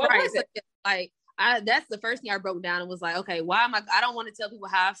 like, what was it? So, like, that's the first thing I broke down and was like, okay, why am I don't want to tell people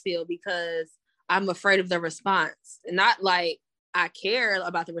how I feel, because I'm afraid of the response. And not like I care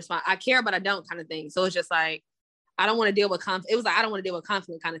about the response. I care, but I don't, kind of thing. So it's just like, I don't want to deal with conflict. It was like, I don't want to deal with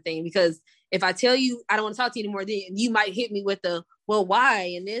conflict kind of thing, because if I tell you I don't want to talk to you anymore, then you might hit me with the, well,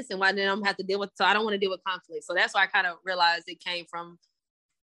 why, and this, and why, then I'm gonna have to deal with, so I don't want to deal with conflict. So that's why I kind of realized it came from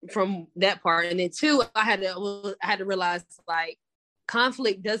that part. And then two, I had to realize, like,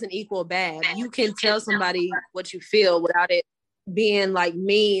 conflict doesn't equal bad. You can tell somebody what you feel without it being like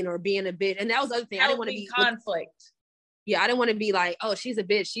mean or being a bitch. And that was the other thing. I didn't want to be conflict. Yeah, I didn't want to be like, oh, she's a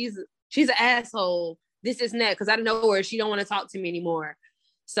bitch. She's an asshole. This is that, because I didn't know her. She don't want to talk to me anymore.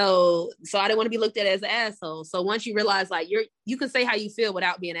 So I didn't want to be looked at as an asshole. So once you realize, like, you can say how you feel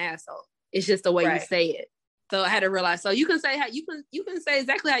without being an asshole. It's just the way you say it. So I had to realize, so you can say how you can say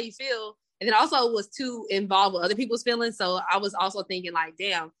exactly how you feel. And then also was too involved with other people's feelings. So I was also thinking, like,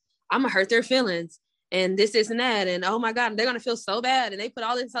 damn, I'm gonna hurt their feelings and this and that. And oh my God, they're gonna feel so bad. And they put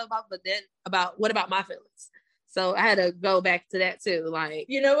all this stuff up, but then what about my feelings? So I had to go back to that too. Like,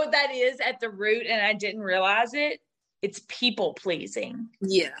 you know what that is at the root, and I didn't realize it? It's people pleasing.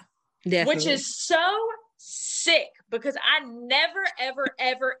 Yeah, definitely. Which is so sick, because I never, ever,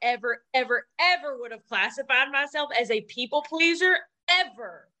 ever, ever, ever, ever would have classified myself as a people pleaser,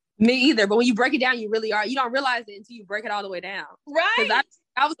 ever. Me either. But when you break it down, you really are. You don't realize it until you break it all the way down. Right. Because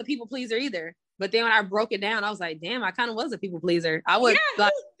I was a people pleaser either. But then when I broke it down, I was like, damn, I kind of was a people pleaser. I would. Yeah,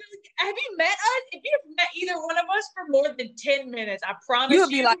 have you met us? If you have met either one of us for more than 10 minutes, I promise you would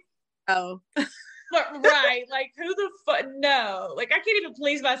be like, oh. Right, like, who the fuck? No, like, I can't even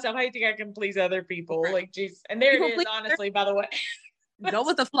please myself. How do you think I can please other people? Like, jeez. And there it is, honestly, by the way. Go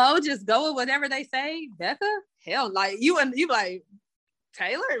with the flow. Just go with whatever they say. Becca, hell, like, you like,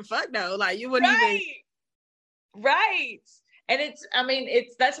 Taylor, fuck no, like, you wouldn't even. Right. And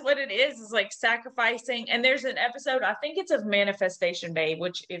that's what it is. It's like sacrificing. And there's an episode, I think it's of Manifestation Babe,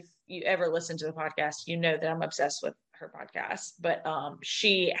 which if you ever listen to the podcast, you know that I'm obsessed with her podcast. But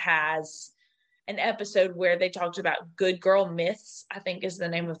she has an episode where they talked about good girl myths, I think is the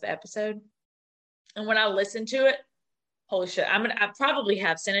name of the episode. And when I listened to it, holy shit, I probably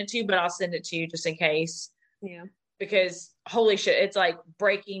have sent it to you, but I'll send it to you just in case. Yeah. Because holy shit, it's like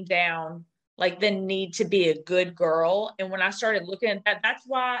breaking down like the need to be a good girl. And when I started looking at that, that's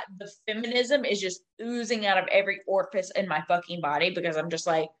why the feminism is just oozing out of every orifice in my fucking body, because I'm just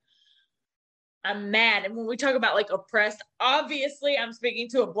like, I'm mad. And when we talk about like oppressed, obviously I'm speaking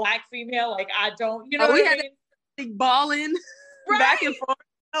to a Black female. Like I don't, you know what I mean? Big balling Right. back and forth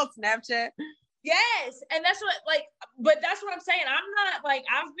on Snapchat. Yes. And that's what, like, but that's what I'm saying. I'm not like,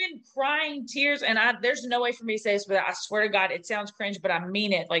 I've been crying tears, and there's no way for me to say this, but I swear to God, it sounds cringe, but I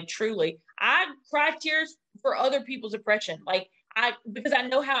mean it, like truly. I cry tears for other people's oppression. Like because I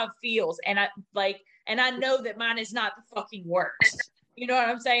know how it feels, and I know that mine is not the fucking worst. You know what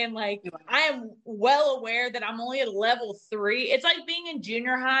I'm saying? Like, I am well aware that I'm only at level 3. It's like being in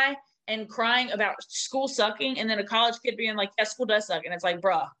junior high and crying about school sucking, and then a college kid being like, yeah, school does suck. And it's like,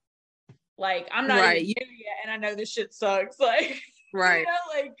 bruh, like, I'm not even new yet, and I know this shit sucks. Like, right. You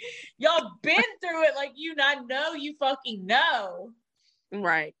know, like, y'all been through it. Like, you fucking know.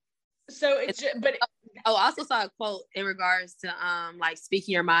 Right. So it's just, but I also saw a quote in regards to like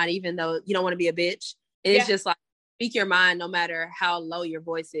speaking your mind, even though you don't want to be a bitch. And it's just like, speak your mind no matter how low your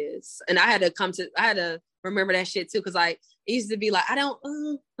voice is. And I had to remember that shit too, because like it used to be like, I don't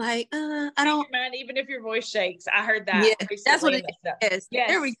mind even if your voice shakes. I heard that. Yeah, that's what it is. Yes.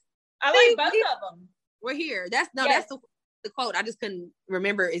 There we go. I like both of them. We're here. That's the quote. I just couldn't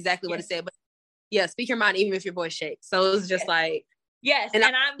remember exactly what it said, but yeah, speak your mind even if your voice shakes. So it was just like, and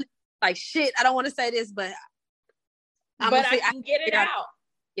I'm like, shit, I don't want to say this, but I can get it out.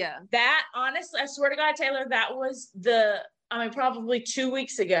 Yeah. That, honestly, I swear to God, Taylor, that was probably 2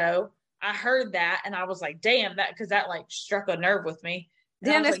 weeks ago, I heard that, and I was like, damn, because that like struck a nerve with me.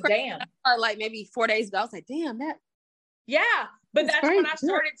 And damn, that's like, damn. Or like maybe 4 days ago, I was like, damn, that. Yeah, but that's when I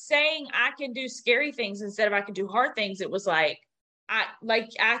started saying I can do scary things instead of I can do hard things. It was like,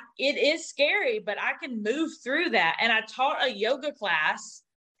 it is scary, but I can move through that. And I taught a yoga class,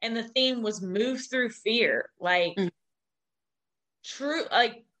 and the theme was move through fear. Like, true,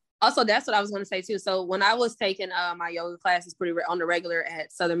 like. Also, that's what I was going to say too. So when I was taking my yoga classes on the regular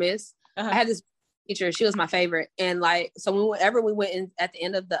at Southern Miss, I had this teacher. She was my favorite, and like, so whenever we went in at the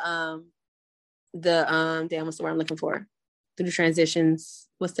end of the damn, what's the word I'm looking for? Through the transitions,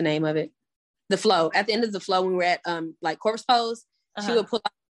 what's the name of it? The flow. At the end of the flow, when we were at like corpse pose, she would put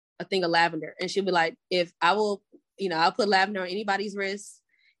a thing of lavender, and she'd be like, if I will, I'll put lavender on anybody's wrist.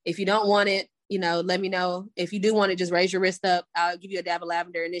 If you don't want it, let me know. If you do want it, just raise your wrist up. I'll give you a dab of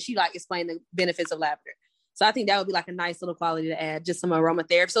lavender. And then she like explained the benefits of lavender. So I think that would be like a nice little quality to add, just some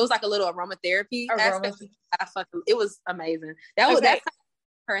aromatherapy. So it was like a little aromatherapy aspect. It was amazing. That's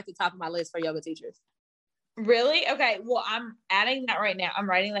her at the top of my list for yoga teachers. Really? Okay. Well, I'm adding that right now. I'm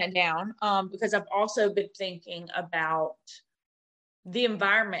writing that down because I've also been thinking about the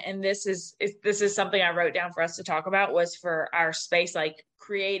environment, and this is something I wrote down for us to talk about, was for our space, like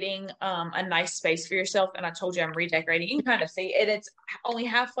creating a nice space for yourself. And I told you I'm redecorating. You can kind of see it. It's only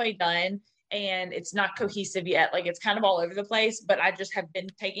halfway done, and it's not cohesive yet. Like, it's kind of all over the place, but I just have been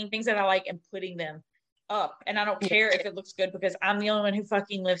taking things that I like and putting them up. And I don't care if it looks good, because I'm the only one who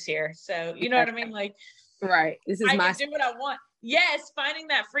fucking lives here. So you know what I mean? Like, right. This is I can do what I want. Yes, finding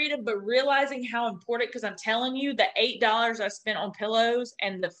that freedom, but realizing how important, because I'm telling you, the $8 I spent on pillows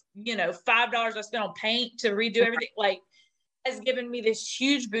and the $5 I spent on paint to redo everything, like, has given me this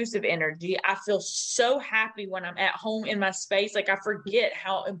huge boost of energy. I feel so happy when I'm at home in my space. Like, I forget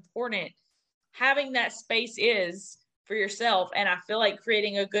how important having that space is for yourself. And I feel like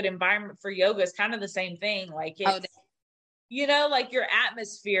creating a good environment for yoga is kind of the same thing. Like, it's, like, your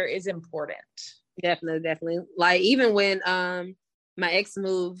atmosphere is important. Definitely. Like, even when my ex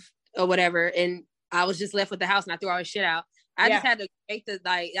moved or whatever, and I was just left with the house and I threw all his shit out, I just had to make that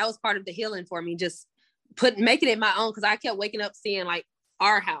was part of the healing for me, just making it my own, because I kept waking up seeing like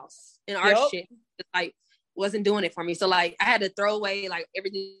our house and our shit, just, like, wasn't doing it for me. So like, I had to throw away like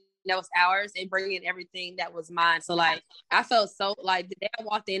everything that was ours and bring in everything that was mine. So like, I felt so, like, the day I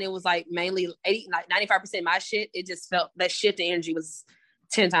walked in, it was like mainly 95% my shit. It just felt that shit, the energy was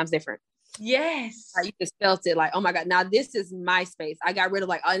 10 times different. Yes. Like, you just felt it, like, oh my God, now this is my space. I got rid of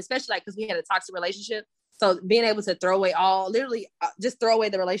like, especially like, because we had a toxic relationship. So being able to throw away just throw away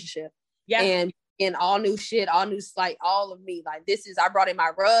the relationship. Yeah. And all new shit, like, all of me. Like, I brought in my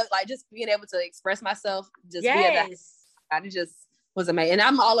rug, like, just being able to express myself, just via that. It just was amazing. And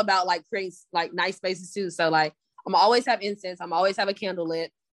I'm all about like creating like nice spaces too. So like, I'm always have incense. I'm always have a candle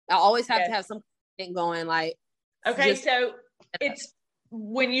lit. I always have to have something going, like. Okay. So it's,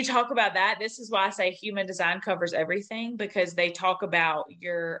 when you talk about that, this is why I say human design covers everything, because they talk about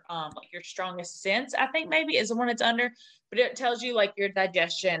your strongest sense, I think maybe is the one it's under, but it tells you like your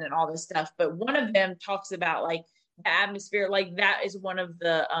digestion and all this stuff. But one of them talks about like the atmosphere, like that is one of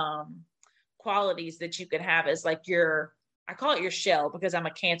the qualities that you can have is like I call it your shell because I'm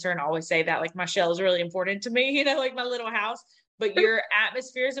a Cancer and I always say that, like my shell is really important to me, you know, like my little house, but your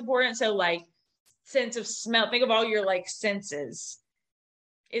atmosphere is important. So like sense of smell, think of all your like senses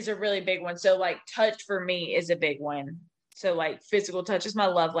is a really big one. So like touch for me is a big one. So like physical touch is my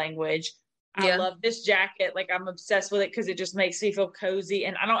love language. I love this jacket. Like I'm obsessed with it because it just makes me feel cozy.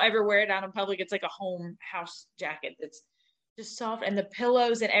 And I don't ever wear it out in public. It's like a home house jacket that's just soft, and the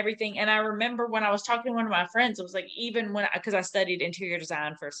pillows and everything. And I remember when I was talking to one of my friends, it was like, even because I studied interior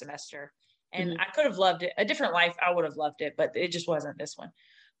design for a semester and I could have loved it. A different life, I would have loved it, but it just wasn't this one.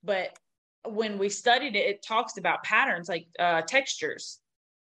 But when we studied it, it talks about patterns, like textures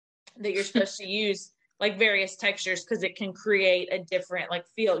that you're supposed to use, like various textures, because it can create a different like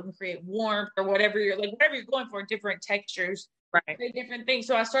feel. It can create warmth or whatever you're going for, different textures, right? Different things.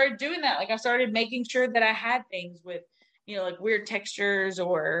 So I started doing that. Like I started making sure that I had things with, you know, like weird textures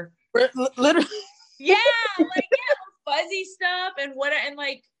or literally, fuzzy stuff and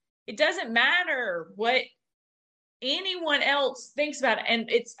like it doesn't matter what anyone else thinks about it. And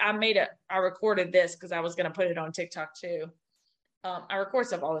I recorded this because I was going to put it on TikTok too. I record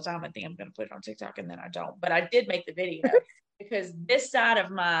stuff all the time. I think I'm going to put it on TikTok and then I don't, but I did make the video because this side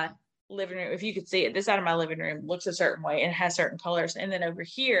of my living room, if you could see it, this side of my living room looks a certain way and has certain colors. And then over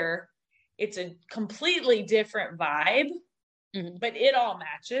here, it's a completely different vibe, but it all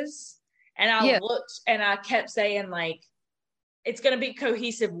matches. And I looked and I kept saying like, it's going to be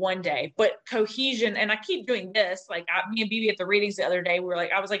cohesive one day, but cohesion. And I keep doing this. Like me and Bibi at the readings the other day,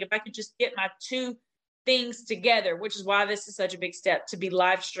 I was like, if I could just get my two things together, which is why this is such a big step to be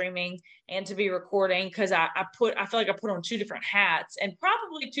live streaming and to be recording. Cause I feel like I put on two different hats and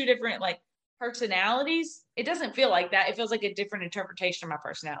probably two different like personalities. It doesn't feel like that. It feels like a different interpretation of my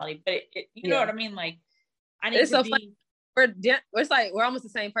personality, but you know what I mean? Like I need to be. It's like we're almost the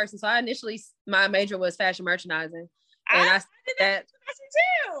same person. So my major was fashion merchandising. And I did that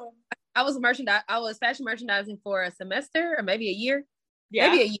too. I was fashion merchandising for a semester or maybe a year.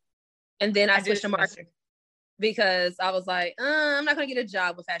 Maybe a year. And then I switched to marketing because I was like, I'm not going to get a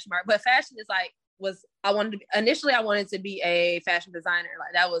job with fashion marketing. But fashion is like, I wanted to be a fashion designer.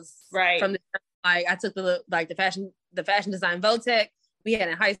 Like that was from like, I took the fashion design VOTEC we had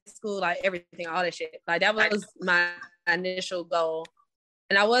in high school, like everything, all that shit. Like that was my initial goal.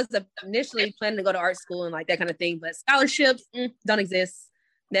 And I was initially planning to go to art school and like that kind of thing, but scholarships don't exist.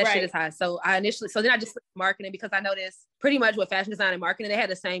 That shit is high. So then I just switched to marketing because I noticed pretty much with fashion design and marketing, they had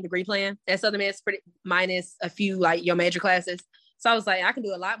the same degree plan at Southern Miss, minus a few like your major classes. So I was like, I can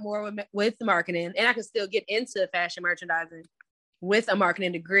do a lot more with the marketing and I can still get into fashion merchandising with a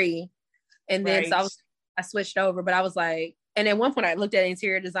marketing degree. And then so I switched over, but I was like, and at one point I looked at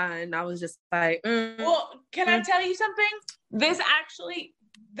interior design and I was just like, well, can I tell you something?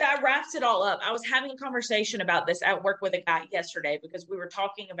 That wraps it all up. I was having a conversation about this at work with a guy yesterday because we were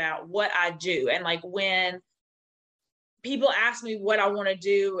talking about what I do. And like when people ask me what I want to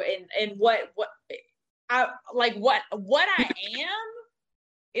do and what I am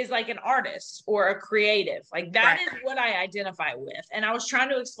is like an artist or a creative. Like that is what I identify with. And I was trying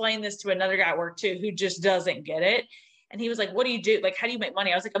to explain this to another guy at work too, who just doesn't get it. And he was like, what do you do? Like, how do you make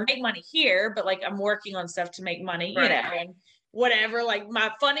money? I was like, I make money here, but like I'm working on stuff to make money, you know, and whatever, like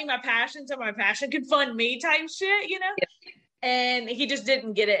funding my passion so my passion could fund me type shit, you know? Yeah. And he just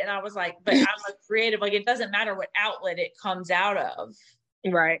didn't get it. And I was like, but I'm a creative. Like, it doesn't matter what outlet it comes out of.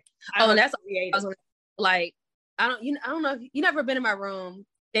 Right. And that's creative. Like, I don't know. You never been in my room.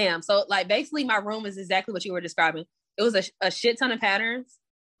 Damn. So like, basically my room is exactly what you were describing. It was a shit ton of patterns,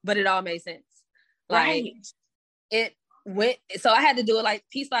 but it all made sense. Like it went, so I had to do it like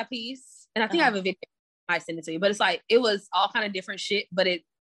piece by piece. And I think I have a video. I send it to you, but it's like it was all kind of different shit, but it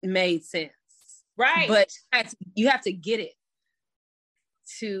made sense, right? But you have to get it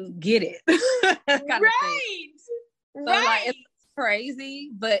to get it, right? So like it's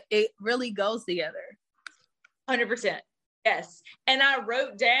crazy, but it really goes together. 100%, yes. And I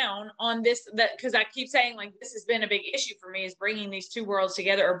wrote down on this because I keep saying like this has been a big issue for me is bringing these two worlds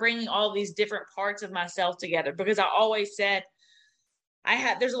together or bringing all these different parts of myself together because I always said.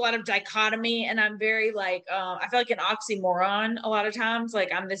 There's a lot of dichotomy and I'm very like, I feel like an oxymoron a lot of times.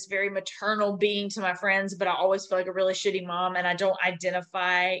 Like I'm this very maternal being to my friends, but I always feel like a really shitty mom and I don't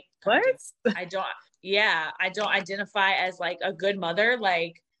identify. What? I don't identify as like a good mother.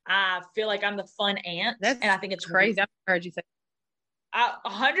 Like I feel like I'm the fun aunt. And I think it's crazy. I've heard you say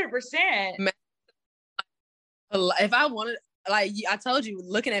 100%. If I wanted, like I told you,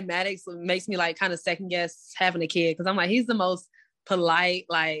 looking at Maddox makes me like kind of second guess having a kid. Cause I'm like, he's the most polite,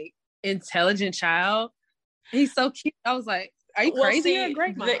 like intelligent child. He's so cute. I was like, Are you Well, crazy? You're a see,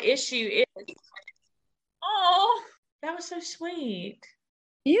 great mom. the issue is, oh, that was so sweet.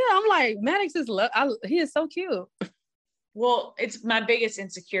 Yeah, I'm like, Maddox is he is so cute. Well, it's my biggest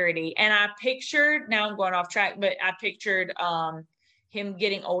insecurity. And I pictured, now I'm going off track, but I pictured him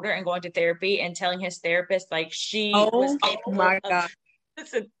getting older and going to therapy and telling his therapist like she was capable my of God.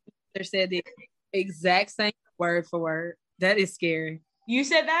 listen. They said the exact same word for word. That is scary. You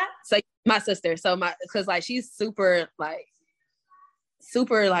said that? So my sister, because like she's super like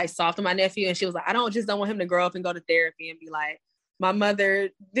soft on my nephew, and she was like, I don't want him to grow up and go to therapy and be like, my mother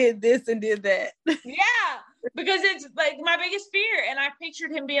did this and did that. Yeah, because it's like my biggest fear. And I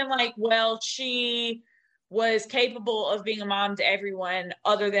pictured him being like, well, she was capable of being a mom to everyone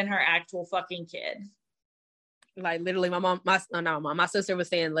other than her actual fucking kid. Like literally my sister was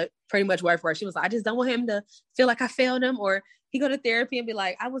saying like, pretty much word for word. She was like, I just don't want him to feel like I failed him, or he go to therapy and be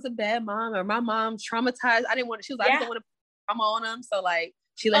like, I was a bad mom, or my mom traumatized. I didn't want to, she was like, I just don't want to put trauma on him. So like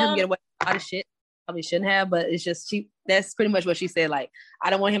she let him get away with a lot of shit probably shouldn't have, but it's just that's pretty much what she said. Like, I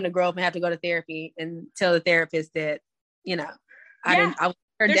don't want him to grow up and have to go to therapy and tell the therapist that, I was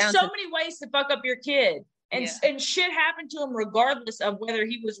there's so many ways to fuck up your kid, and shit happened to him regardless of whether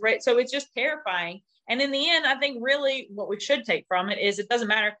he was right. So it's just terrifying. And in the end, I think really what we should take from it is it doesn't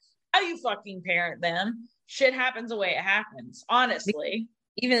matter how you fucking parent them. Shit happens the way it happens, honestly.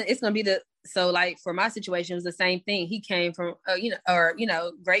 Even it's going to be so like for my situation, it was the same thing. He came from,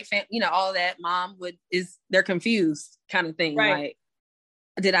 great family, all that. Mom they're confused kind of thing. Right. Like,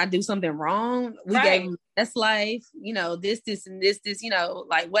 did I do something wrong? We gave him best life, this, and this,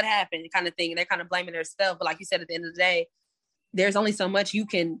 like what happened kind of thing. And they're kind of blaming themselves. But like you said, at the end of the day, there's only so much you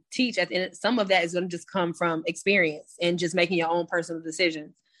can teach. At the end, some of that is going to just come from experience and just making your own personal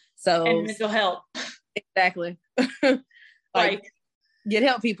decisions. So and mental health. Exactly. Like get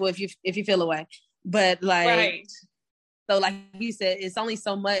help people if you feel away. But like so like you said, it's only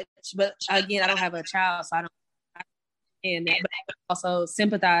so much. But again, I don't have a child, so I don't understand that. But I also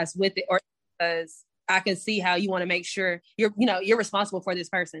sympathize with it, or because I can see how you want to make sure you're responsible for this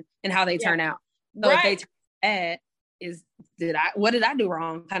person and how they turn out. So if they turn bad, what did I do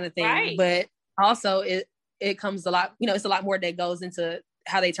wrong kind of thing. Right. But also it comes a lot, it's a lot more that goes into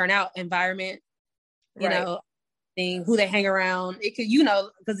how they turn out, environment, thing, who they hang around. It could,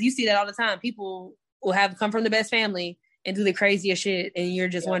 because you see that all the time. People will have come from the best family and do the craziest shit, and you're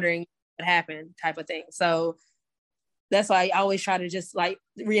just wondering what happened, type of thing. So that's why I always try to just like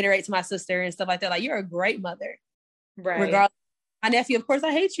reiterate to my sister and stuff like that. Like, you're a great mother, right? Regardless. My nephew, of course,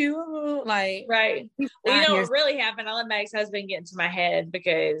 I hate you. Like, right. Well, what really happened? I let Meg's husband get into my head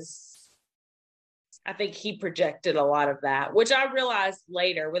because I think he projected a lot of that, which I realized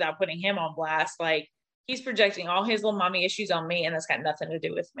later without putting him on blast. Like, he's projecting all his little mommy issues on me, and that's got nothing to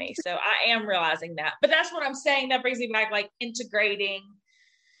do with me. So I am realizing that. But that's what I'm saying. That brings me back, like, integrating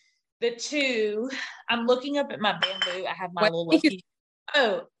the two. I'm looking up at my bamboo. I have my little lucky.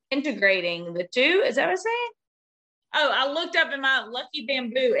 Oh, integrating the two. Is that what I'm saying? Oh, I looked up in my lucky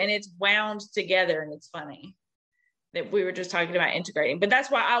bamboo, and it's wound together, and it's funny that we were just talking about integrating. But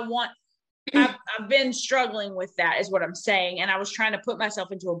that's why I've been struggling with that, is what I'm saying. And I was trying to put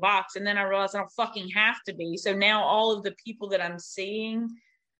myself into a box, and then I realized I don't fucking have to be. So now all of the people that I'm seeing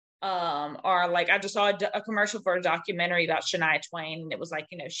are like, I just saw a commercial for a documentary about Shania Twain, and it was like,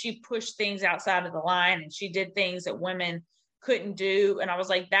 she pushed things outside of the line, and she did things that women couldn't do. And I was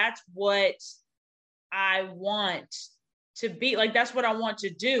like, that's what I want to be. Like, that's what I want to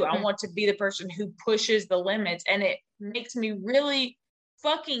do. I want to be the person who pushes the limits. And it makes me really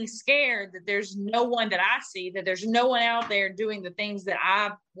fucking scared that there's no one that I see, that there's no one out there doing the things that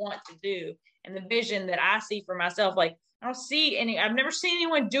I want to do and the vision that I see for myself. Like, I've never seen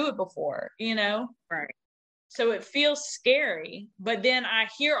anyone do it before, Right. So it feels scary. But then I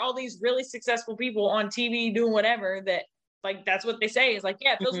hear all these really successful people on TV doing whatever that, like, that's what they say is like,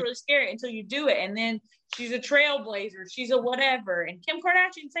 yeah, it feels really scary until you do it. And then she's a trailblazer. She's a whatever. And Kim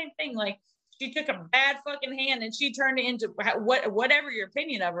Kardashian, same thing. Like, she took a bad fucking hand and she turned it into whatever your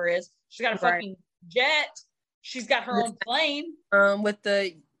opinion of her is. She's got a fucking jet. She's got her own plane. With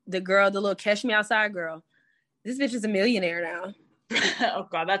the girl, the little Catch Me Outside girl. This bitch is a millionaire now. Oh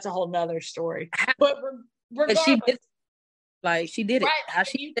God, that's a whole nother story. But regardless, she did it. Right, how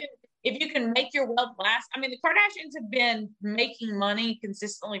if you can make your wealth last. I mean, the Kardashians have been making money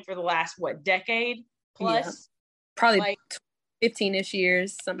consistently for the last, decade plus? Yeah. Probably like 15-ish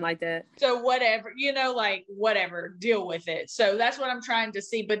years, something like that. So whatever, whatever, deal with it. So that's what I'm trying to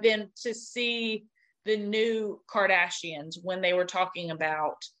see. But then to see the new Kardashians, when they were talking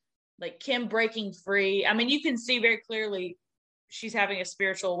about like Kim breaking free, I mean, you can see very clearly she's having a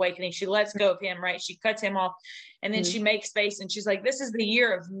spiritual awakening. She lets go of him, right? She cuts him off, and then she makes space, and she's like, this is the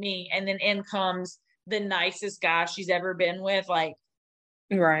year of me. And then in comes the nicest guy she's ever been with. Like,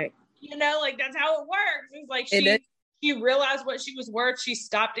 right. You know, like that's how it works. It's like she realized what she was worth. She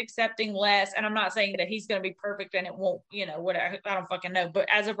stopped accepting less. And I'm not saying that he's going to be perfect and it won't, you know, whatever. I don't fucking know. But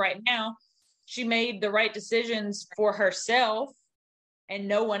as of right now, she made the right decisions for herself and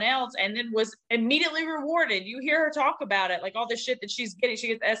no one else, and then was immediately rewarded. You hear her talk about it, like all the shit that she's getting. She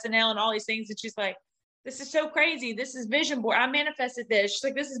gets SNL and all these things, and she's like, this is so crazy. This is vision board. I manifested this. She's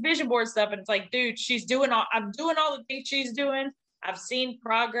like, this is vision board stuff. And it's like, dude, I'm doing all the things she's doing. I've seen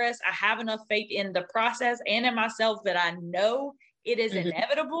progress. I have enough faith in the process and in myself that I know it is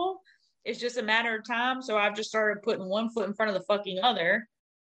inevitable. It's just a matter of time. So I've just started putting one foot in front of the fucking other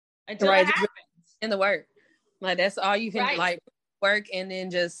until it happens. In the work. Like, that's all you can like work, and then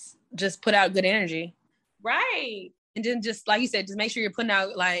just put out good energy. Right. And then just, like you said, just make sure you're putting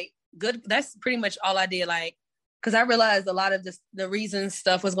out like good. That's pretty much all I did. Like, because I realized a lot of the reasons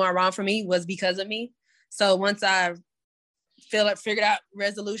stuff was going wrong for me was because of me. So once I figured out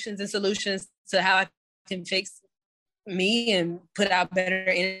resolutions and solutions to how I can fix me and put out better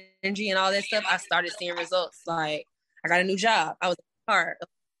energy and all that stuff, I started seeing results. Like, I got a new job. I was hard.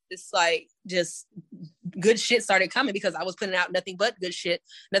 It's like just good shit started coming because I was putting out nothing but good shit,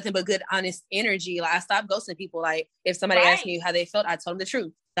 nothing but good, honest energy. Like, I stopped ghosting people. Like, if somebody asked me how they felt, I told them the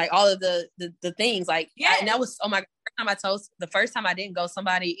truth. Like, all of the things. Like, and that was, oh my God, the first time I didn't ghost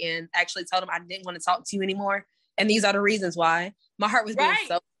somebody and actually told them I didn't want to talk to you anymore. And these are the reasons why. My heart was beating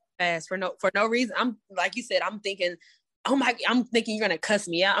so fast for no reason. I'm, like you said, I'm thinking you're gonna cuss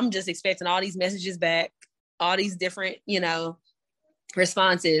me out. I'm just expecting all these messages back, all these different,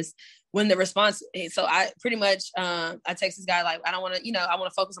 responses. When the response, so I pretty much I text this guy like, I don't want to, I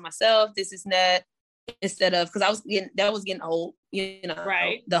want to focus on myself. This is that, instead of, because that was getting old,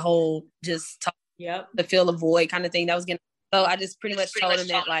 the whole just talk, the feel the void kind of thing that was getting. So I just pretty much told him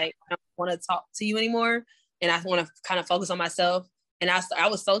that like, I don't want to talk to you anymore, and I want to kind of focus on myself. And I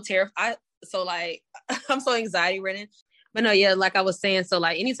was so terrified. So like, I'm so anxiety ridden. But no, yeah, like I was saying, so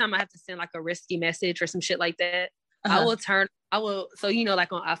like anytime I have to send like a risky message or some shit like that, I will, so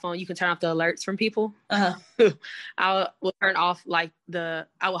like on iPhone, you can turn off the alerts from people. I will turn off like I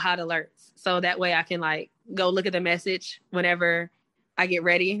will hide alerts. So that way I can like go look at the message whenever I get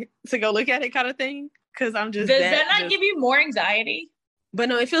ready to go look at it, kind of thing. Cause I'm just, does that not give you more anxiety? But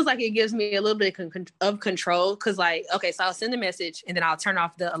no, it feels like it gives me a little bit of control. Cause like, okay, so I'll send a message and then I'll turn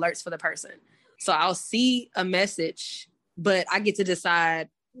off the alerts for the person. So I'll see a message, but I get to decide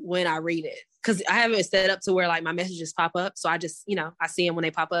when I read it. Cause I have it set up to where like my messages pop up. So I just, I see them when they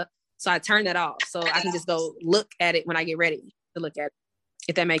pop up. So I turn that off. So I can just go look at it when I get ready to look at it.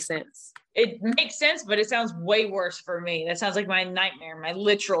 If that makes sense. It makes sense, but it sounds way worse for me. That sounds like my nightmare, my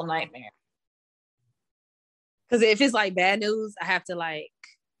literal nightmare. Cause if it's like bad news, I have to like,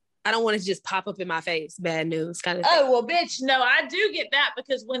 I don't want to just pop up in my face, bad news kind of thing. Oh, well, bitch, no, I do get that,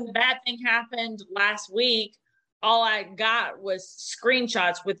 because when the bad thing happened last week, all I got was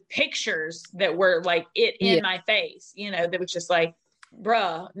screenshots with pictures that were like in my face, that was just like,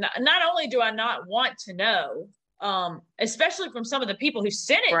 bruh, not only do I not want to know, especially from some of the people who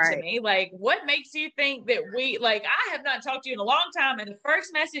sent it to me, like, what makes you think that I have not talked to you in a long time, and the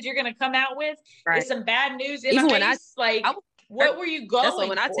first message you're going to come out with is some bad news in my face? What were you going for?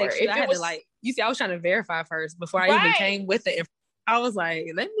 When I text you, I had to like, you see, I was trying to verify first before I even came with the info. I was like,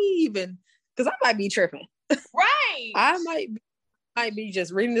 let me even, because I might be tripping. Right. I might be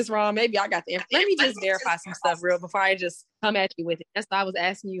just reading this wrong. Maybe I got the info. Let me just verify some stuff real before I just come at you with it. That's why I was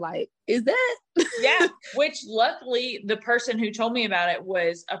asking you, like, is that? Yeah. Which luckily the person who told me about it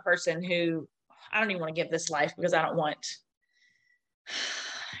was a person who, I don't even want to give this life because I don't want,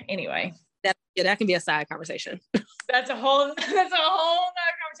 anyway. That can be a side conversation. That's a whole nother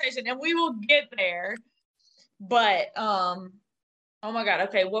conversation, and we will get there. But oh my God.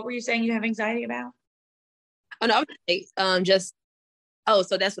 Okay. What were you saying you have anxiety about? Oh no,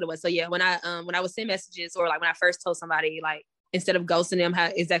 so that's what it was. So yeah, when I would send messages, or like when I first told somebody, like, instead of ghosting them,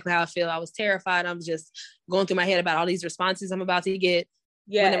 exactly how I feel, I was terrified. I'm just going through my head about all these responses I'm about to get.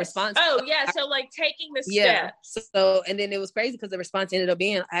 Yeah. When the response. Oh yeah. So like taking the steps. So, and then it was crazy because the response ended up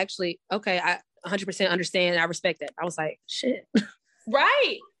being, actually, okay, I 100% understand. I respect that. I was like, shit.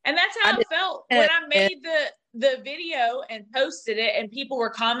 Right. And that's how I felt when I made the video and posted it, and people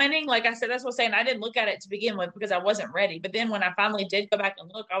were commenting. Like I said, that's what I'm saying. I didn't look at it to begin with because I wasn't ready. But then when I finally did go back and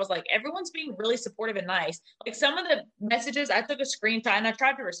look, I was like, everyone's being really supportive and nice. Like some of the messages, I took a screenshot and I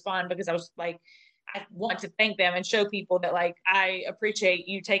tried to respond because I was like, I want to thank them and show people that like, I appreciate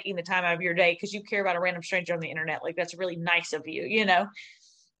you taking the time out of your day because you care about a random stranger on the internet. Like, that's really nice of you, you know?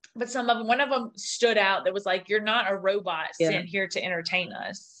 But one of them stood out that was like, you're not a robot sent here to entertain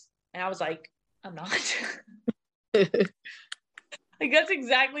us. And I was like, I'm not. Like, that's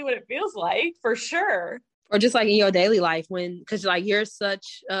exactly what it feels like, for sure. Or just like in your daily life because like you're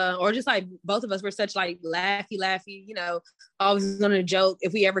such, or just like both of us, we're such like laughy, you know, always gonna joke.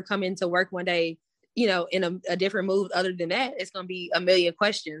 If we ever come into work one day, you know, in a different mood other than that, it's gonna be a million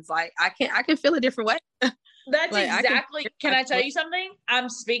questions. Like I can feel a different way. That's like, exactly. Can I tell you something? I'm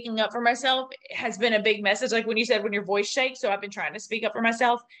speaking up for myself. It has been a big message. Like when you said when your voice shakes. So I've been trying to speak up for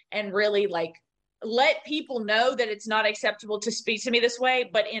myself and really like let people know that it's not acceptable to speak to me this way,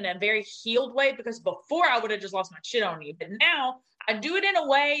 but in a very healed way, because before I would have just lost my shit on you. But now I do it in a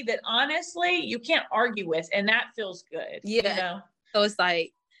way that honestly you can't argue with, and that feels good. Yeah. You know? So it's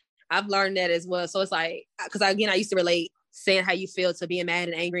like, I've learned that as well. So it's like, because again, I used to relate saying how you feel to being mad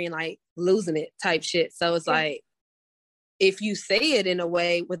and angry and like losing it type shit. So it's like, if you say it in a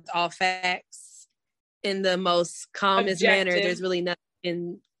way with all facts in the most calmest manner, there's really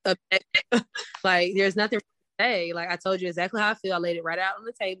nothing like there's nothing to say. Like I told you exactly how I feel. I laid it right out on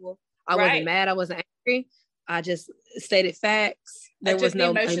the table. I wasn't mad. I wasn't angry. I just stated facts. There was no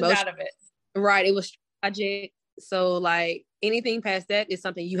emotion out of it. Right. It was tragic. So like anything past that is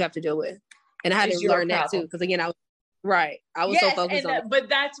something you have to deal with. And I had to learn that too. Because again, I was so focused on it. But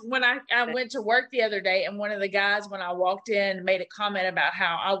that's when I went to work the other day, and one of the guys, when I walked in, made a comment about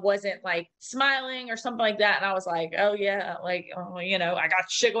how I wasn't like smiling or something like that. And I was like, oh yeah, like, oh, you know, I got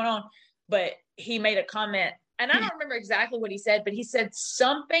shit going on. But he made a comment, and I don't remember exactly what he said, but he said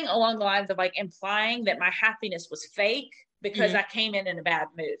something along the lines of like implying that my happiness was fake because I came in a bad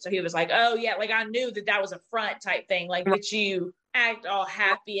mood. So he was like, oh yeah, like I knew that was a front type thing, like that you act all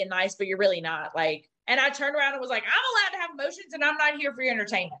happy and nice, but you're really not. Like, and I turned around and was like, I'm allowed to have emotions and I'm not here for your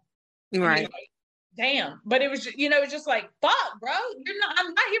entertainment. Right. Like, damn. But it was, you know, it's just like, fuck, bro.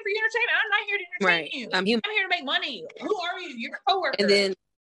 I'm not here for your entertainment. I'm not here to entertain you. I'm here to make money. Who are you? You're a coworker.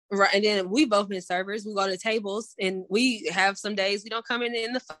 And then we both been servers. We go to tables and we have some days we don't come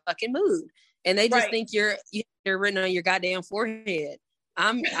in the fucking mood. And they just think you're written on your goddamn forehead.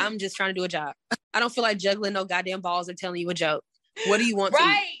 I'm just trying to do a job. I don't feel like juggling no goddamn balls or telling you a joke. What do you want to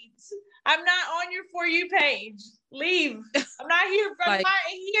eat? I'm not on your For You page. Leave. I'm not here. I'm not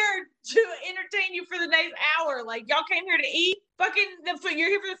here to entertain you for the next hour. Like, y'all came here to eat fucking the food. You're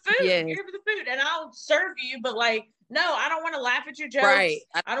here for the food. You're here for the food. And I'll serve you, but like, no, I don't want to laugh at your jokes.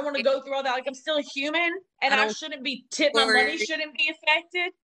 I don't want to go through all that. Like, I'm still a human, and I shouldn't be tipped. My money shouldn't be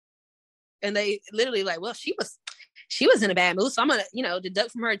affected. And they literally like, well, she was in a bad mood, so I'm gonna, you know,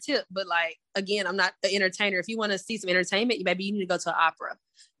 deduct from her tip. But like, again, I'm not an entertainer. If you want to see some entertainment, maybe you need to go to an opera,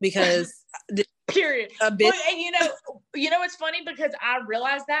 because period. And you know, it's funny because I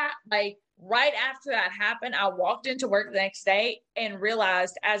realized that like right after that happened, I walked into work the next day and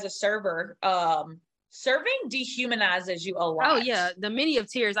realized as a server, serving dehumanizes you a lot. Oh yeah, the many of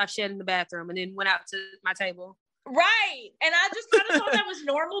tears I've shed in the bathroom and then went out to my table. Right. And I just kind of thought that was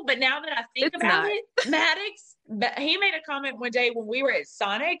normal. But now that I think about it, Maddox, he made a comment one day when we were at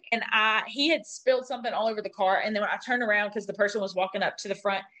Sonic, and he had spilled something all over the car. And then when I turned around, because the person was walking up to the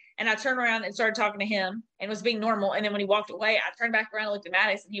front, and I turned around and started talking to him and was being normal. And then when he walked away, I turned back around and looked at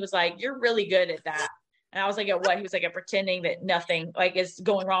Maddox, and he was like, you're really good at that. And I was like, at what? He was like, at pretending that nothing like is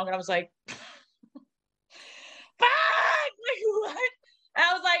going wrong. And I was like, fuck, like what? And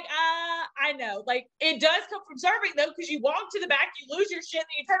I was like, I know. Like, it does come from serving, though, because you walk to the back, you lose your shit, then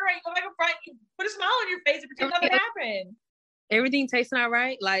you turn around, you go back in front, you put a smile on your face and pretend nothing happened. Everything tasting all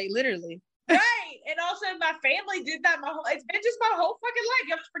right? Like, literally. Right. And also, my family did that it's been just my whole fucking life.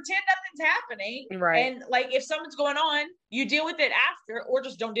 You have to pretend nothing's happening. Right. And, like, if something's going on, you deal with it after, or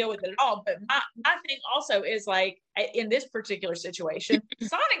just don't deal with it at all. But my thing also is, like, in this particular situation,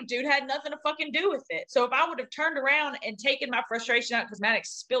 Sonic dude had nothing to fucking do with it. So if I would have turned around and taken my frustration out because Maddox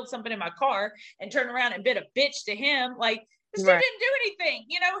spilled something in my car and turned around and been a bitch to him, like, this dude didn't do anything.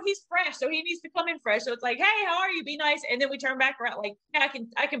 You know, he's fresh, so he needs to come in fresh. So it's like, hey, how are you? Be nice. And then we turn back around, like, yeah,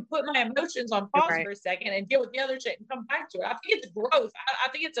 I can put my emotions on pause for a second and deal with the other shit and come back to it. I think it's growth. I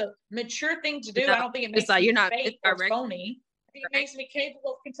think it's a mature thing to do. I don't think it makes me you're not fake or phony. I think it makes me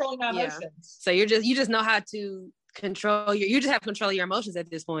capable of controlling my emotions. So you just know how to control you just have control of your emotions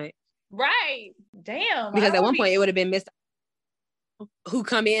at this point. Right. Damn. Because at one point it would have been missed who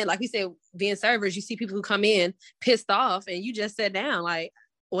come in, like we said, being servers, you see people who come in pissed off and you just sat down like,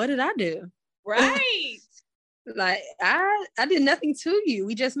 what did I do? Right. Like I did nothing to you.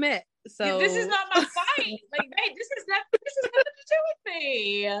 We just met. So this is not my fight. Like, babe, this has nothing to do with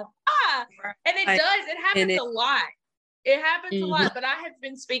me. And it does. It happens a lot. It happens a lot. But I have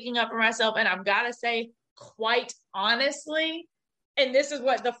been speaking up for myself, and I've got to say, quite honestly, and this is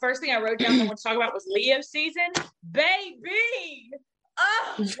what the first thing I wrote down I want to talk about was Leo season. Baby!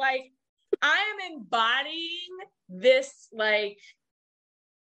 Oh, like, I am embodying this, like,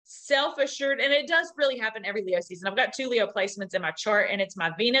 self-assured, and it does really happen every Leo season. I've got 2 Leo placements in my chart, and it's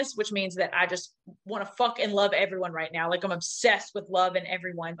my Venus, which means that I just want to fuck and love everyone right now. Like, I'm obsessed with love and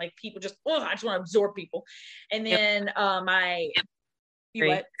everyone. Like, people just, I just want to absorb people. And then my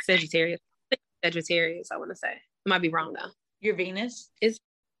what? Sagittarius, I want to say. I might be wrong though. Your Venus is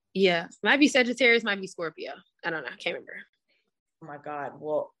might be Sagittarius, might be Scorpio. I don't know. I can't remember. Oh my God.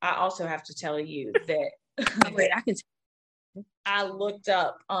 Well, I also have to tell you that wait, I can. I looked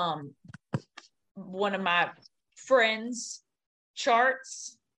up one of my friends'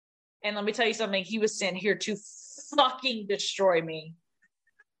 charts, and let me tell you something. He was sent here to fucking destroy me.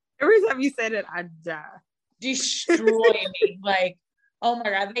 Every time you said it, I die. Destroy me. Like, oh my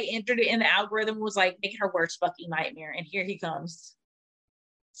God. They entered it in the algorithm, was like making her worst fucking nightmare. And here he comes.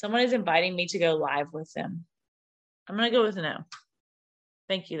 Someone is inviting me to go live with them. I'm going to go with no.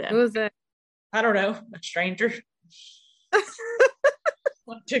 Thank you, though. Who was that? I don't know. A stranger.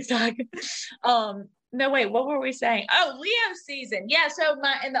 On TikTok. No, wait, what were we saying? Oh, Leo season. Yeah, so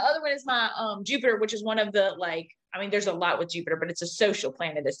and the other one is my Jupiter, which is one of the, like, I mean, there's a lot with Jupiter, but it's a social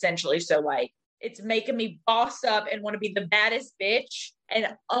planet essentially. So, like, it's making me boss up and want to be the baddest bitch and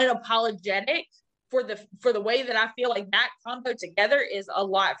unapologetic for the way that I feel. Like, that combo together is a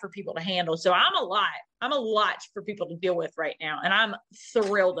lot for people to handle. So I'm a lot for people to deal with right now, and I'm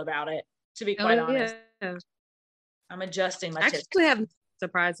thrilled about it, to be quite honest. Yeah. I'm adjusting my I actually have,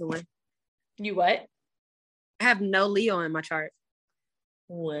 surprisingly. You what? I have no Leo in my chart.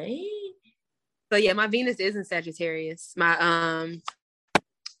 What? So yeah, my Venus is in Sagittarius.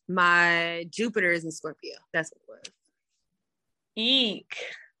 My Jupiter is in Scorpio. That's what it was. Eek.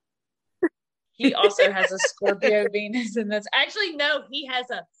 He also has a Scorpio Venus, and that's actually no. He has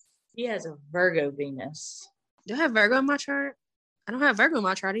a Virgo Venus. Do I have Virgo in my chart? I don't have Virgo in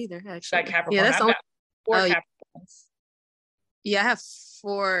my chart either. Actually, Capricorn. Yeah, that's four Capricorns. Yeah, I have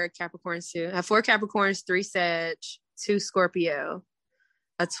 4 Capricorns too. I have 4 Capricorns, 3 Sag, 2 Scorpio,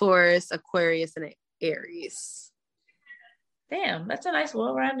 a Taurus, Aquarius, and an Aries. Damn, that's a nice,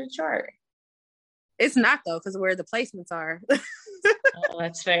 well-rounded chart. It's not though, because where the placements are. Oh,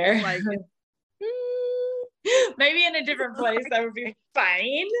 that's fair. Like, maybe in a different place that would be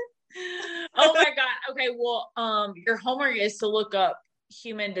fine. Oh my God. Okay, well, your homework is to look up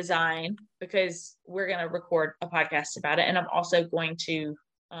human design, because we're going to record a podcast about it, and I'm also going to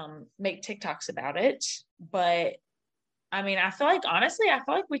make TikToks about it. But I mean, I feel like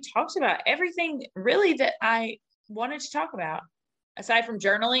we talked about everything really that I wanted to talk about, aside from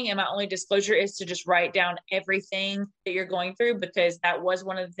journaling. And my only disclosure is to just write down everything that you're going through, because that was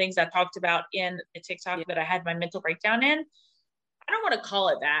one of the things I talked about in the TikTok that I had my mental breakdown in. I don't want to call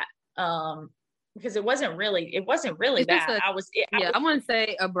it that, because it wasn't really that. I want to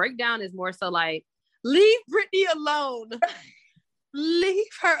say a breakdown is more so like, leave Brittany alone. Leave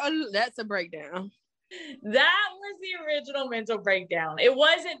her alone. That's a breakdown. That was the original mental breakdown. It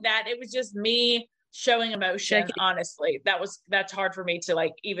wasn't that. It was just me showing emotion. Honestly, that's hard for me to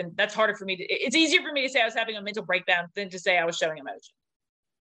like, even that's harder for me to, it's easier for me to say I was having a mental breakdown than to say I was showing emotion.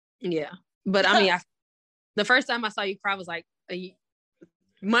 Yeah. But I mean, the first time I saw you cry was like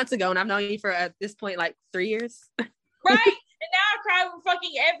months ago, and I've known you for at this point like 3 years. Right. And now I cry over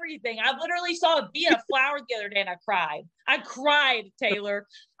fucking everything. I literally saw a bee and a flower the other day, and I cried, Taylor.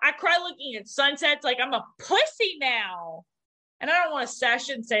 I cry looking at sunsets. Like, I'm a pussy now. And I don't want to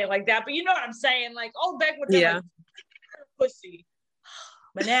session say it like that, but you know what I'm saying? Like, oh, Beck would never like, pussy.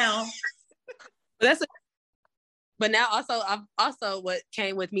 But now. But now also what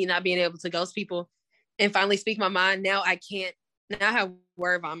came with me not being able to ghost people and finally speak my mind. Now I have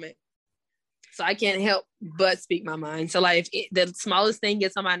word vomit. So I can't help but speak my mind. So like if the smallest thing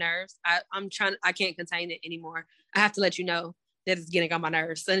gets on my nerves, I can't contain it anymore. I have to let you know that it's getting on my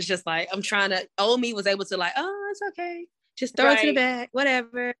nerves. And it's just like, old me was able to like, oh, it's okay. Just throw it to the back,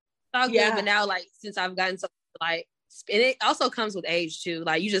 whatever. It's all good. But now like, since I've gotten so like, and it also comes with age too.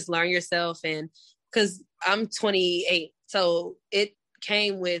 Like you just learn yourself, and cause I'm 28. So it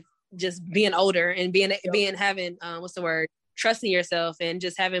came with just being older and having, trusting yourself and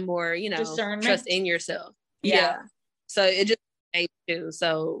just having more, trust in yourself. Yeah. So it just age too.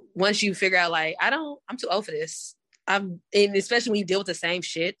 So once you figure out like, I'm too old for this. And especially when you deal with the same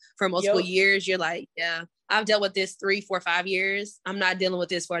shit for multiple years, you're like, yeah, I've dealt with this 3, 4, 5 years. I'm not dealing with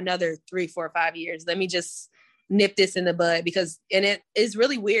this for another 3, 4, 5 years. Let me just nip this in the bud? Because, and it is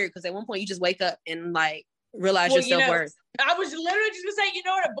really weird because at one point you just wake up and like realize your self-worth. I was literally just gonna say, you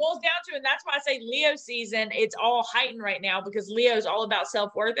know what it boils down to, and that's why I say Leo season, it's all heightened right now because Leo is all about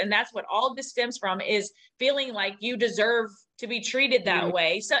self-worth, and that's what all of this stems from, is feeling like you deserve to be treated that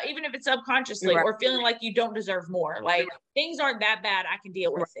way. So even if it's subconsciously, or feeling like you don't deserve more, like things aren't that bad, I can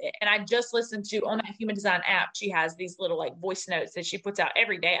deal with it. And I just listened to, on that Human Design app, she has these little like voice notes that she puts out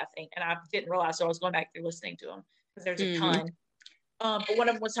every day, I think, and I didn't realize, so I was going back through listening to them because there's a ton. But one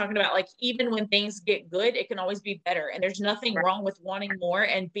of them was talking about like, even when things get good, it can always be better. And there's nothing wrong with wanting more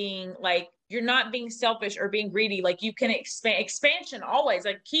and being like, you're not being selfish or being greedy. Like you can expansion always,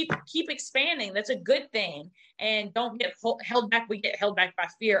 like keep expanding. That's a good thing. And don't get held back. We get held back by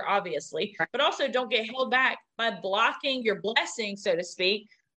fear, obviously, but also don't get held back by blocking your blessing, so to speak,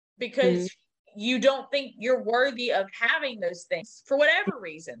 because you don't think you're worthy of having those things for whatever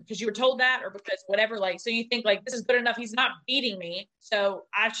reason, because you were told that, or because whatever, like, so you think like, this is good enough. He's not beating me, so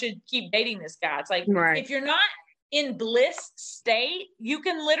I should keep dating this guy. It's like, if you're not in bliss state, you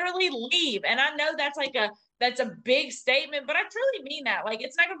can literally leave. And I know that's a big statement, but I truly mean that. Like,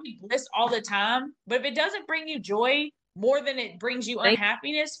 it's not going to be bliss all the time, but if it doesn't bring you joy more than it brings you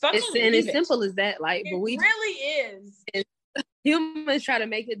unhappiness, fucking and it's simple as that. Like, it really is. Humans try to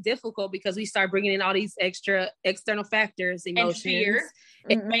make it difficult because we start bringing in all these extra external factors, emotions, and fear,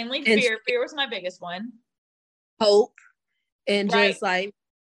 mainly fear. Fear was my biggest one. Hope, and just like,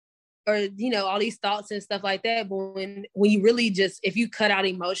 or you know, all these thoughts and stuff like that. But when you really just, if you cut out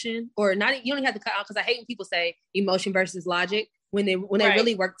emotion, or not, you don't have to cut out, because I hate when people say emotion versus logic when they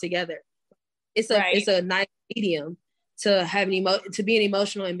really work together. It's a nice medium to have to being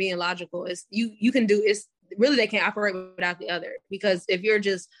emotional and being logical. It's you can do it's. Really, they can't operate without the other, because if you're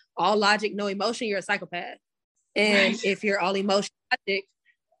just all logic, no emotion, you're a psychopath. And if you're all emotion, logic,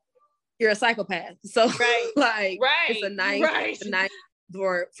 you're a psychopath. So it's a nice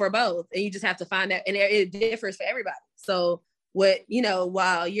for both. And you just have to find that. And it differs for everybody. So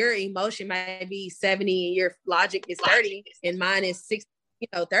while your emotion might be 70 and your logic is 30 and mine is 60,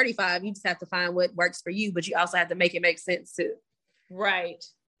 35, you just have to find what works for you, but you also have to make it make sense too. Right.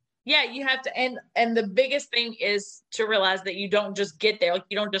 Yeah, you have to, and the biggest thing is to realize that you don't just get there. Like,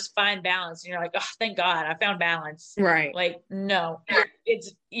 you don't just find balance and you're like, oh, thank God I found balance. Right. Like, no,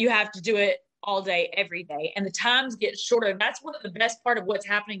 you have to do it all day, every day. And the times get shorter. That's what the best part of what's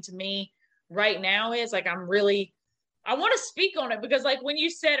happening to me right now is. Like, I want to speak on it, because like when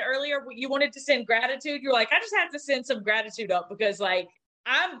you said earlier, you wanted to send gratitude, you're like, I just have to send some gratitude up, because like,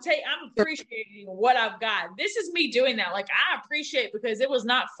 I'm appreciating what I've got. This is me doing that. Like, I appreciate, because it was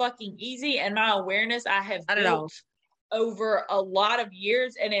not fucking easy, and my awareness I have built over a lot of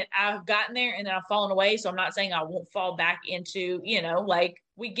years, and I've gotten there and then I've fallen away. So I'm not saying I won't fall back into, like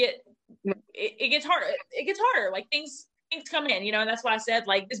it gets harder. It gets harder. Like things come in, and that's why I said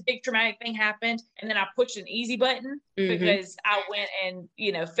like this big traumatic thing happened, and then I pushed an easy button because I went and,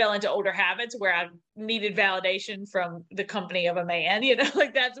 fell into older habits where I needed validation from the company of a man,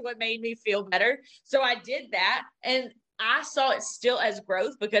 like that's what made me feel better. So I did that, and I saw it still as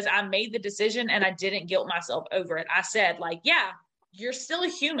growth, because I made the decision and I didn't guilt myself over it. I said like, yeah, you're still a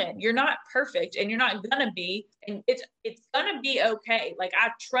human. You're not perfect, and you're not gonna be, and it's gonna be okay. Like, I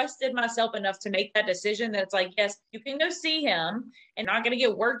trusted myself enough to make that decision that it's like, yes, you can go see him and not gonna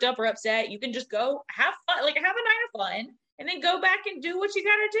get worked up or upset. You can just go have fun, like have a night of fun, and then go back and do what you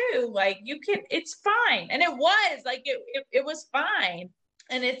gotta do. Like, it's fine. And it was like, it was fine.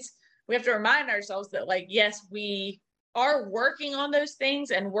 And we have to remind ourselves that like, yes, we are working on those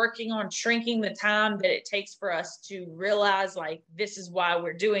things and working on shrinking the time that it takes for us to realize like, this is why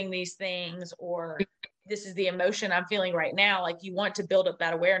we're doing these things, or this is the emotion I'm feeling right now. Like, you want to build up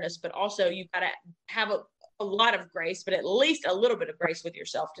that awareness, but also you got to have a lot of grace, but at least a little bit of grace with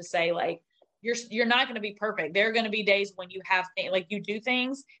yourself to say like, you're not going to be perfect. There are going to be days when you have like you do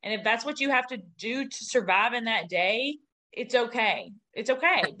things, and if that's what you have to do to survive in that day, it's okay. It's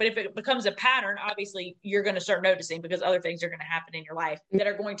okay. But if it becomes a pattern, obviously you're going to start noticing, because other things are going to happen in your life that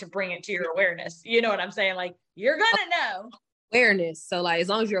are going to bring it to your awareness. You know what I'm saying? Like, you're going to know. Awareness. So like, as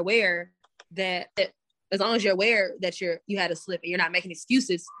long as you're aware that you had a slip and you're not making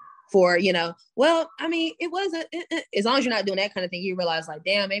excuses for, well, I mean, it wasn't, as long as you're not doing that kind of thing, you realize like,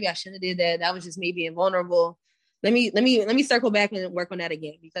 damn, maybe I shouldn't have did that. That was just me being vulnerable. Let me circle back and work on that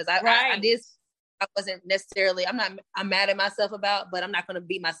again, because I did. I wasn't necessarily, I'm mad at myself about, but I'm not going to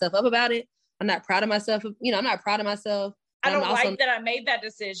beat myself up about it. I'm not proud of myself. I'm not proud of myself. I don't like that I made that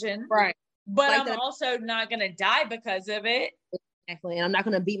decision. Right. But like I'm also not going to die because of it. Exactly. And I'm not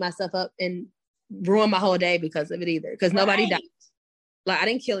going to beat myself up and ruin my whole day because of it either. Because nobody dies. Like, I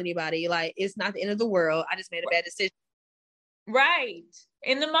didn't kill anybody. Like, it's not the end of the world. I just made a bad decision. Right.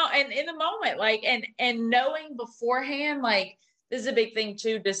 In the moment, like, and knowing beforehand, like, this is a big thing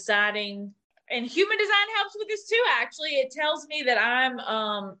too, deciding, and human design helps with this too. Actually, it tells me that I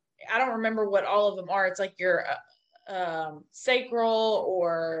don't remember what all of them are. It's like your sacral,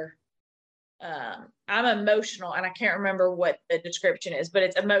 or I'm emotional, and I can't remember what the description is, but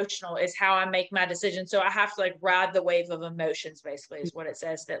it's emotional is how I make my decision. So I have to like ride the wave of emotions, basically, is what it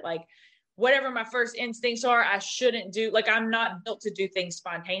says. That like whatever my first instincts are, I shouldn't do. Like, I'm not built to do things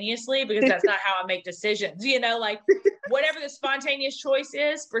spontaneously, because that's not how I make decisions. You know, like whatever the spontaneous choice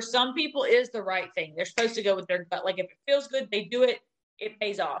is for some people is the right thing. They're supposed to go with their gut. Like, if it feels good, they do it. It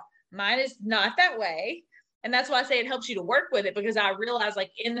pays off. Mine is not that way. And that's why I say it helps you to work with it, because I realize,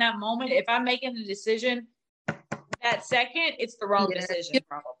 like, in that moment, if I'm making a decision that second, it's the wrong decision,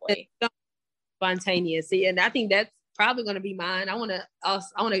 probably. Spontaneous. See, and I think that's probably going to be mine. I want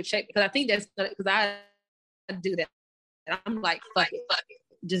to check, because I think that's because I do that. And I'm like, fuck it,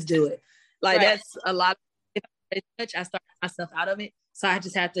 just do it. Like, right. That's a lot. If I start myself out of it, so I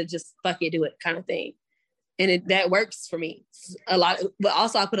just have to just fuck it, do it, kind of thing. And that works for me a lot, but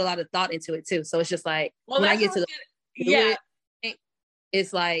also I put a lot of thought into it too. So it's just like, when I get to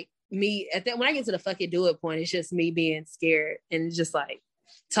it's like me when I get to the fuck it, do it point, it's just me being scared and just like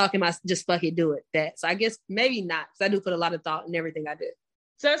just fuck it, do it. So I guess maybe not, because I do put a lot of thought in everything I do.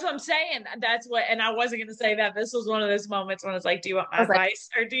 So that's what I'm saying. That's what, and I wasn't going to say that. This was one of those moments when it's like, do you want my advice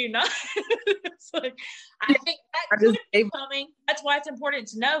or do you not? It's like, I think that could be coming. That's why it's important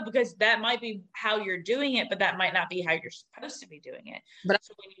to know, because that might be how you're doing it, but that might not be how you're supposed to be doing it. But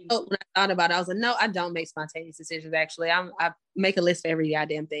so when I thought about it, I was like, no, I don't make spontaneous decisions. Actually, I make a list for every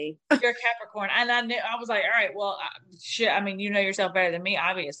goddamn thing. You're a Capricorn. And I was like, all right, well, shit. I mean, you know yourself better than me,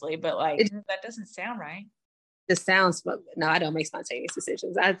 obviously, but like, that doesn't sound right. It sounds, no, I don't make spontaneous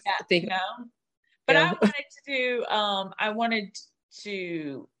decisions. I think no, but yeah.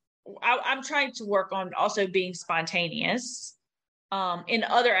 I'm trying to work on also being spontaneous in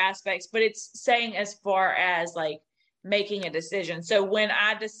other aspects, but it's saying as far as like making a decision. So when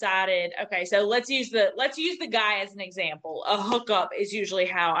I decided, okay, so let's use the guy as an example. A hookup is usually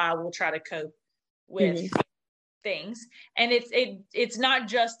how I will try to cope with things, and it's not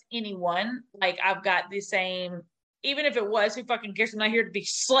just anyone. Like, I've got the same, even if it was, who fucking cares? I'm not here to be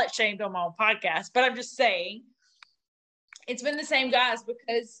slut shamed on my own podcast, but I'm just saying it's been the same guys,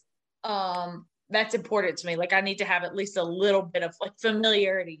 because that's important to me. Like, I need to have at least a little bit of like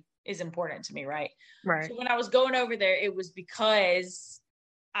familiarity is important to me, right? So when I was going over there, it was because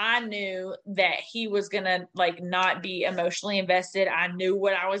I knew that he was gonna like not be emotionally invested. I knew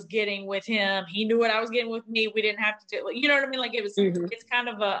what I was getting with him. He knew what I was getting with me. We didn't have to do, you know what I mean? Like, it was, it's kind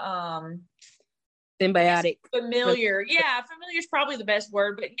of a symbiotic, familiar. Yeah, familiar is probably the best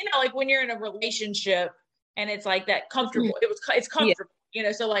word. But you know, like when you're in a relationship and it's like that comfortable. It's comfortable. You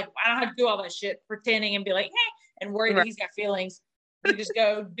know, so like I don't have to do all that shit pretending and be like, hey, and worry that he's got feelings. You just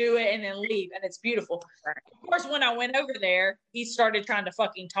go do it and then leave, and it's beautiful. Of course, when I went over there, he started trying to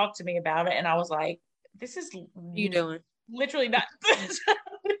fucking talk to me about it, and I was like, "This is you doing literally not. This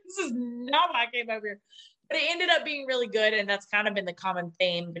is not why I came over here." But it ended up being really good, and that's kind of been the common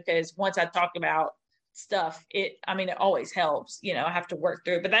theme, because once I talked about stuff, it always helps. You know, I have to work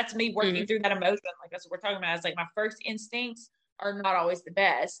through it, but that's me working through that emotion. Like, that's what we're talking about. It's like my first instincts are not always the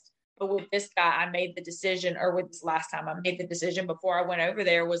best. But with this guy, I made the decision, or with this last time, I made the decision before I went over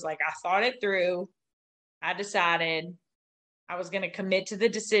there, was like, I thought it through. I decided I was going to commit to the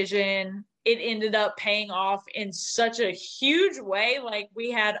decision. It ended up paying off in such a huge way. Like,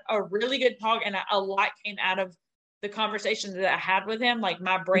 we had a really good talk, and a lot came out of the conversation that I had with him. Like,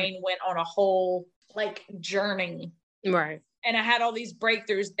 my brain went on a whole like journey. Right. And I had all these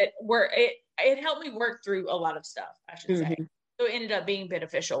breakthroughs that were, it helped me work through a lot of stuff, I should say. So it ended up being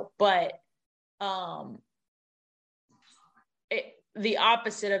beneficial, but the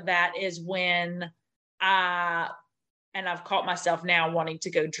opposite of that is when I've caught myself now wanting to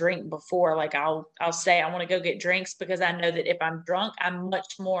go drink before. Like, I'll say I want to go get drinks, because I know that if I'm drunk, I'm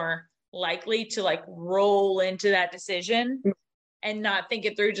much more likely to like roll into that decision and not think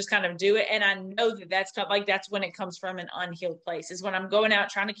it through, just kind of do it. And I know that that's like, that's when it comes from an unhealed place, is when I'm going out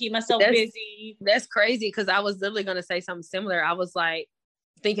trying to keep myself busy. That's crazy, because I was literally going to say something similar. I was like,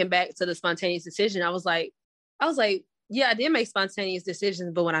 thinking back to the spontaneous decision, I was like, yeah, I did make spontaneous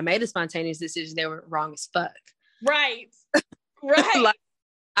decisions, but when I made a spontaneous decision, they were wrong as fuck. Right. Like,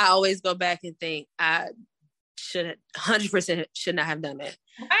 I always go back and think I 100% should not have done that.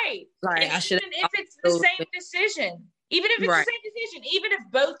 Right. Like, and even if it's the same decision, even if it's the same decision, even if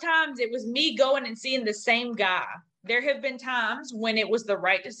both times it was me going and seeing the same guy, there have been times when it was the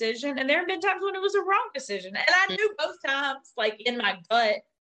right decision, and there have been times when it was a wrong decision. And I knew both times, like in my gut,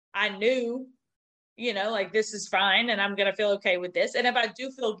 I knew, like this is fine and I'm going to feel okay with this. And if I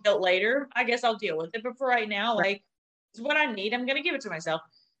do feel guilt later, I guess I'll deal with it. But for right now, like it's what I need. I'm going to give it to myself.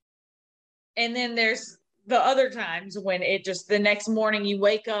 And then there's the other times when it just the next morning you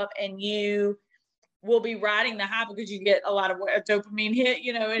wake up and you will be riding the high because you get a lot of dopamine hit,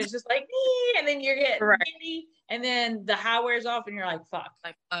 and it's just like, and then you're getting giddy, and then the high wears off and you're like, fuck.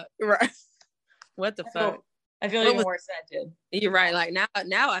 Right. What the fuck? I feel even worse than I did. You're right. Like now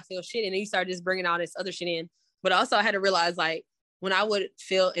I feel shit. And then you start just bringing all this other shit in. But also I had to realize, like, when I would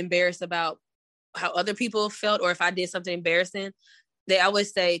feel embarrassed about how other people felt, or if I did something embarrassing, they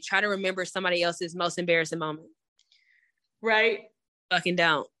always say, try to remember somebody else's most embarrassing moment. Right. Fucking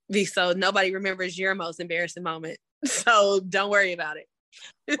don't. So nobody remembers your most embarrassing moment. So don't worry about it.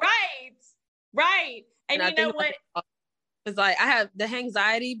 Right. And you know what? It's like I have the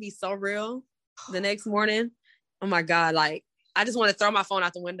anxiety be so real the next morning. Oh my God. Like, I just want to throw my phone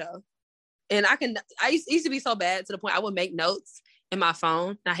out the window. And I used to be so bad to the point I would make notes in my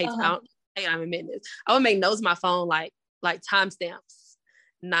phone. And I'm admitting this. I would make notes in my phone, like timestamps.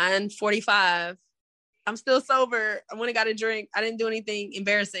 9:45. I'm still sober. I went and got a drink. I didn't do anything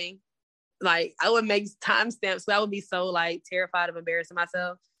embarrassing. Like, I would make timestamps, but I would be so like terrified of embarrassing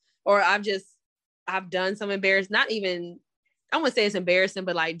myself. Or I've done some embarrassing, not even, I wouldn't say it's embarrassing,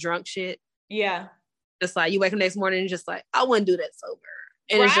 but like drunk shit. Yeah. Just like you wake up next morning and just like, I wouldn't do that sober.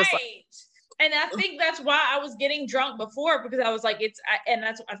 And It's just like, and I think that's why I was getting drunk before, because I was like,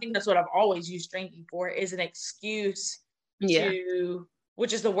 I think that's what I've always used drinking for, is an excuse to,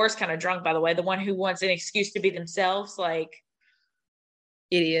 which is the worst kind of drunk, by the way, the one who wants an excuse to be themselves. Like,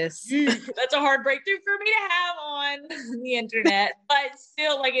 it is. That's a hard breakthrough for me to have on the internet, but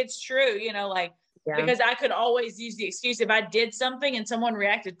still, like, it's true, because I could always use the excuse if I did something and someone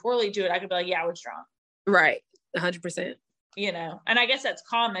reacted poorly to it. I could be like, yeah, I was drunk. Right. 100%. And I guess that's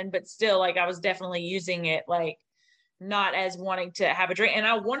common, but still, like, I was definitely using it, like, not as wanting to have a drink. And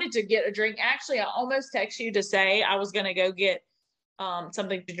I wanted to get a drink. Actually, I almost texted you to say I was going to go get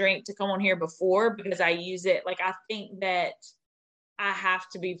something to drink to come on here before, because I use it. Like, I think that I have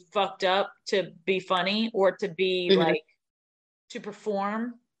to be fucked up to be funny, or to be like, to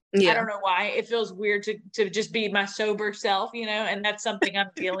perform. I don't know why it feels weird to just be my sober self, and that's something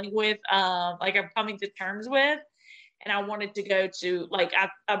I'm dealing with. Like, I'm coming to terms with. And I wanted to go to, like, I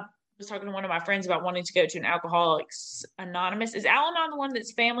was talking to one of my friends about wanting to go to an Alcoholics Anonymous. Is Al-Anon the one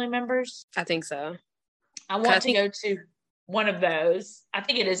that's family members? I think so. I want to go to one of those. I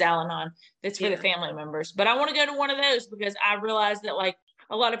think it is Al-Anon that's for the family members. But I want to go to one of those because I realized that, like,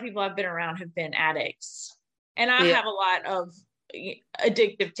 a lot of people I've been around have been addicts. And I have a lot of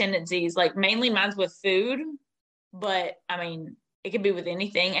addictive tendencies, like, mainly mine's with food. But, I mean, it could be with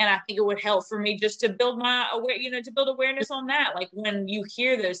anything. And I think it would help for me just to build to build awareness on that. Like, when you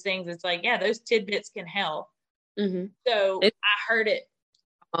hear those things, it's like, yeah, those tidbits can help. Mm-hmm. So I heard it.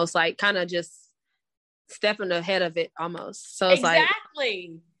 Almost like kind of just stepping ahead of it almost. So it's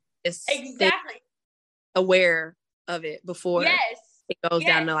exactly aware of it before it goes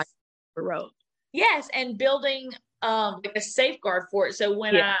down to, like, the road. Yes. And building like a safeguard for it. So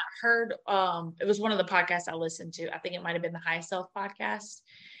when I heard, it was one of the podcasts I listened to, I think it might've been the High Self podcast.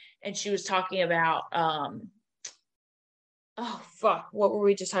 And she was talking about, what were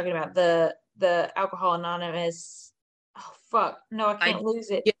we just talking about? The Alcohol Anonymous. Oh, fuck. No, I can't lose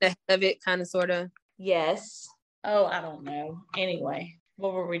it. Get ahead of it, kind of, sort of. Yes. Oh, I don't know. Anyway,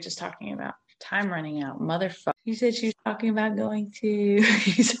 what were we just talking about? Time running out, motherfucker. You said she was talking about going to. You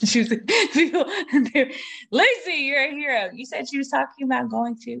said she was. Lucy, you're a hero. You said she was talking about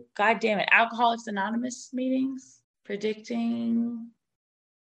going to. God damn it, Alcoholics Anonymous meetings, predicting.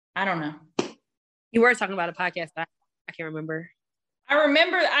 I don't know. You were talking about a podcast. I can't remember.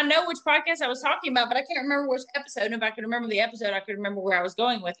 I know which podcast I was talking about, but I can't remember which episode. And if I could remember the episode, I could remember where I was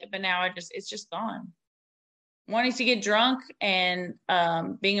going with it. But now it's just gone. Wanting to get drunk and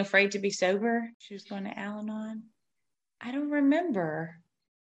being afraid to be sober. She was going to Al-Anon. I don't remember.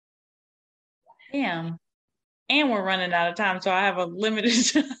 Damn. And we're running out of time, so I have a limited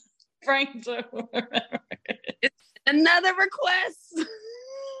frame to remember. It's another request.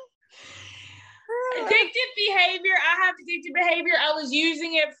 Addictive behavior. I have addictive behavior. I was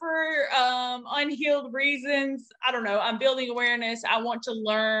using it for unhealed reasons. I don't know. I'm building awareness. I want to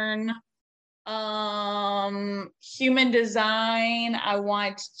learn human design. I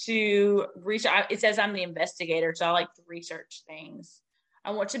want to research. It says I'm the investigator, so I like to research things.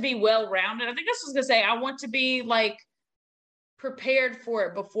 I want to be well-rounded. I think this was gonna say I want to be, like, prepared for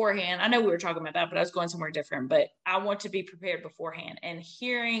it beforehand. I know we were talking about that, but I was going somewhere different. But I want to be prepared beforehand. And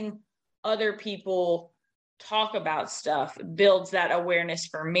hearing other people talk about stuff builds that awareness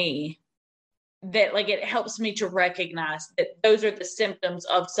for me, that like it helps me to recognize that those are the symptoms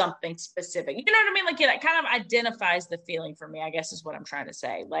of something specific. You know what I mean? Like it kind of identifies the feeling for me, I guess is what I'm trying to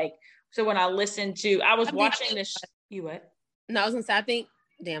say. Like, so when I listened to, I was watching this. You what? No, I was gonna say, I think,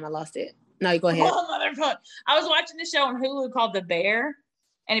 damn, I lost it. No, you go ahead. Oh, motherfucker. I was watching the show on Hulu called The Bear.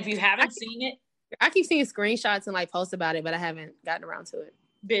 And if you haven't seen it, I keep seeing screenshots and like posts about it, but I haven't gotten around to it.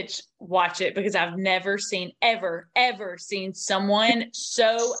 Bitch, watch it, because I've never seen, ever seen someone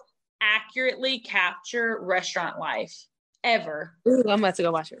so accurately capture restaurant life. Ever. Ooh, I'm about to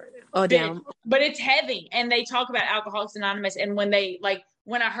go watch it right now. Oh, damn. But it's heavy. And they talk about Alcoholics Anonymous. And when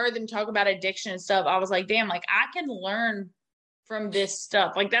I heard them talk about addiction and stuff, I was like, damn, like I can learn from this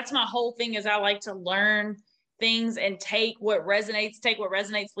stuff. Like that's my whole thing, is I like to learn things and take what resonates,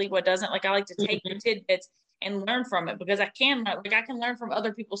 leave what doesn't. Like I like to take the tidbits and learn from it, because I can learn from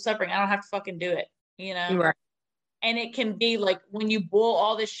other people's suffering. I don't have to fucking do it, you know? Right. And it can be like, when you boil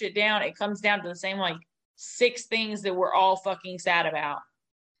all this shit down, it comes down to the same like 6 things that we're all fucking sad about.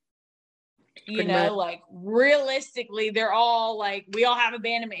 You know, like realistically, they're all like, we all have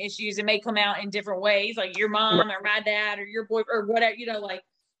abandonment issues. It may come out in different ways, like your mom or my dad or your boy or whatever, you know, like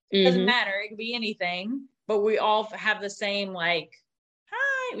it doesn't matter. It could be anything, but we all have the same, like,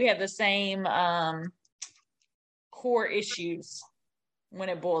 we have the same core issues when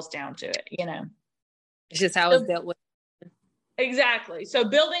it boils down to it, you know. It's just how it's dealt with. Exactly. So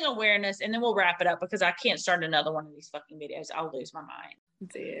building awareness, and then we'll wrap it up, because I can't start another one of these fucking videos. I'll lose my mind.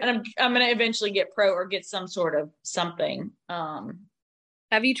 Yeah. And I'm going to eventually get pro or get some sort of something.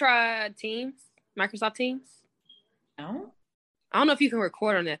 Have you tried Teams? Microsoft Teams? No. I don't know if you can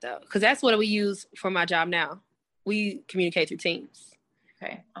record on that though, because that's what we use for my job now. We communicate through Teams.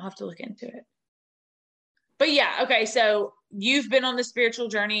 Okay. I'll have to look into it. But yeah. Okay. So you've been on the spiritual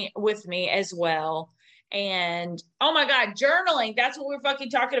journey with me as well. And oh my God, journaling. That's what we were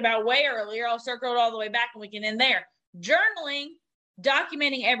fucking talking about way earlier. I'll circle it all the way back and we can end there. Journaling,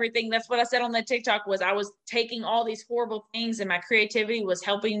 documenting everything. That's what I said on the TikTok, was I was taking all these horrible things, and my creativity was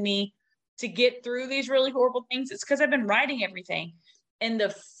helping me to get through these really horrible things. It's because I've been writing everything, and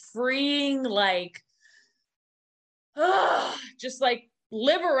the freeing, like, just like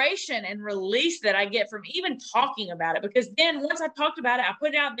liberation and release that I get from even talking about it. Because then once I talked about it, I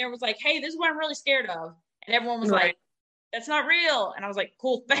put it out there, was like, hey, this is what I'm really scared of. And everyone was like, that's not real. And I was like,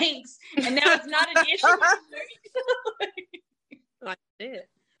 cool, thanks. And now it's not an issue. Like it.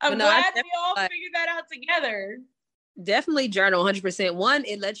 I'm glad we all figured that out together. Definitely journal 100%. One,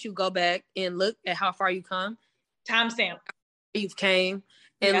 it lets you go back and look at how far you come. Timestamp. You've came.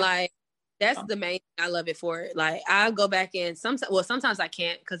 And like, that's the main thing I love it for. Like, I'll go back and sometimes I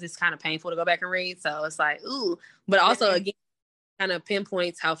can't, because it's kind of painful to go back and read. So it's like, ooh. But also, again, kind of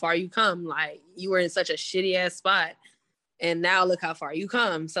pinpoints how far you come. Like, you were in such a shitty ass spot, and now look how far you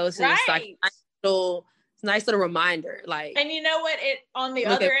come. So it's just like nice little reminder. Like, and you know what? It on the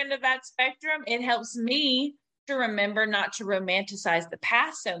other end of that spectrum, it helps me to remember not to romanticize the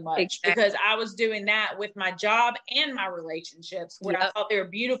past so much, because I was doing that with my job and my relationships, where I thought they were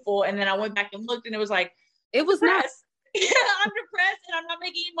beautiful, and then I went back and looked, and it was like, it was not. Yeah, I'm depressed and I'm not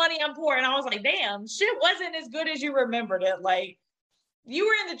making any money. I'm poor, and I was like, damn, shit wasn't as good as you remembered it. Like, you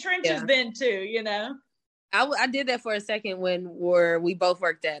were in the trenches then too, you know. I did that for a second when we both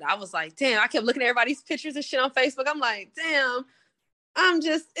worked at. I was like, damn, I kept looking at everybody's pictures and shit on Facebook. I'm like, damn,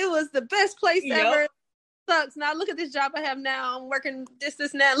 it was the best place ever. Sucks. Now look at this job I have now. I'm working this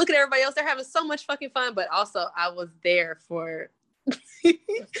and that. Look at everybody else. They're having so much fucking fun. But also, I was there for the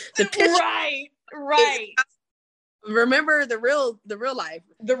picture. Right. Remember the real life.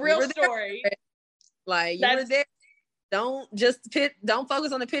 The real story. Like, you were there. Don't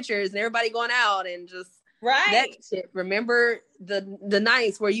focus on the pictures and everybody going out and just that shit. Remember the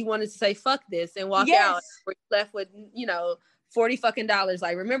nights where you wanted to say fuck this and walk out, where you left with $40 fucking.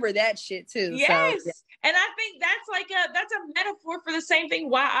 Like, remember that shit too. Yes. So, and I think that's a metaphor for the same thing.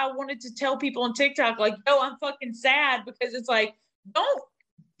 Why I wanted to tell people on TikTok, like, yo, I'm fucking sad, because it's like, don't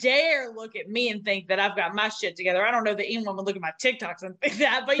dare look at me and think that I've got my shit together. I don't know that anyone would look at my TikToks and think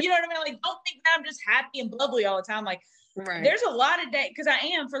that, but you know what I mean? Like, don't think that I'm just happy and bubbly all the time. Like, there's a lot of days, because I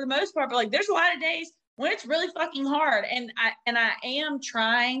am for the most part, but like, there's a lot of days when it's really fucking hard, and I am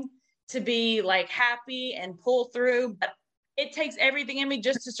trying to be like happy and pull through, but it takes everything in me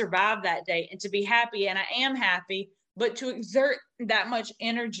just to survive that day and to be happy. And I am happy, but to exert that much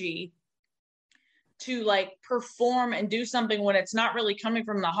energy to like perform and do something when it's not really coming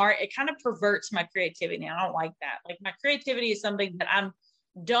from the heart, it kind of perverts my creativity. And I don't like that. Like my creativity is something that I'm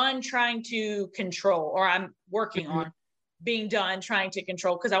done trying to control, or I'm working on being done trying to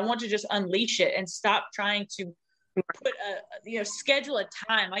control, because I want to just unleash it and stop trying to put schedule a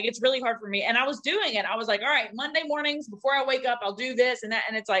time. Like it's really hard for me. And I was doing it. I was like, all right, Monday mornings before I wake up, I'll do this and that.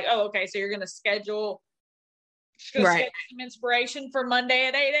 And it's like, oh, okay. So you're going to schedule some inspiration for Monday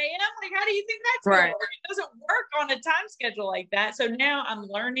at 8 a.m. Like, how do you think that's going to work? It doesn't work on a time schedule like that. So now I'm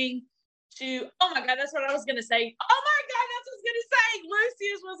learning to, oh my God, that's what I was going to say. Oh my God, that's what I was going to say. Lucy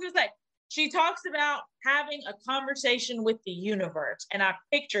is what I was going to say. She talks about having a conversation with the universe. And I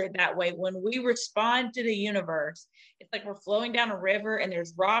picture it that way. When we respond to the universe, it's like we're flowing down a river and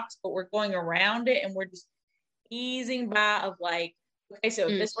there's rocks, but we're going around it and we're just easing by of like, okay, so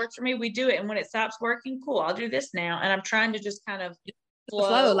if this works for me, we do it. And when it stops working, cool, I'll do this now. And I'm trying to just kind of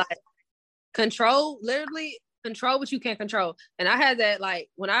flow. Like control what you can't control. And I had that, like,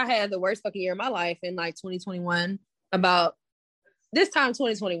 when I had the worst fucking year of my life in like 2021, about this time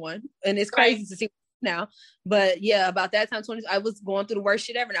 2021, and it's crazy to see now, but yeah, about that time I was going through the worst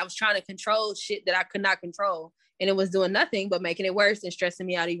shit ever, and I was trying to control shit that I could not control, and it was doing nothing but making it worse and stressing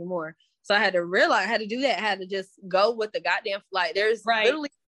me out even more. So I had to realize I had to do that. I had to just go with the goddamn flight. There's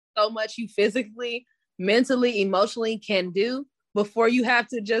literally so much you physically, mentally, emotionally can do before you have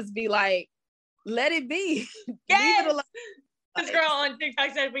to just be like, let it be. Yes. Leave it alone. This girl on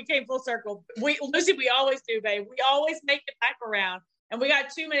TikTok said we came full circle. Lucy, we always do, babe. We always make it back around. And we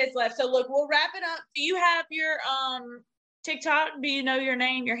got 2 minutes left. So look, we'll wrap it up. Do you have your TikTok? Do you know your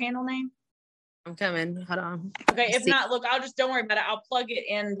name, your handle name? I'm coming. Hold on. Okay. If not, look, don't worry about it. I'll plug it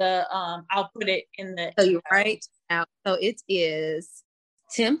in the I'll put it in the so you're right now. So it is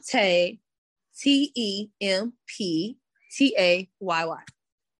Temptayy, TEMPTAYY.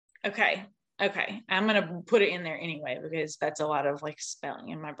 Okay. I'm going to put it in there anyway, because that's a lot of like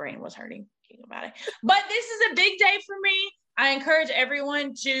spelling and my brain was hurting thinking about it. But this is a big day for me. I encourage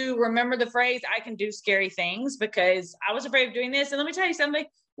everyone to remember the phrase, I can do scary things, because I was afraid of doing this. And let me tell you something.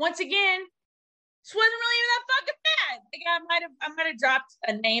 Once again, this wasn't really even that fucking bad. Like I might have dropped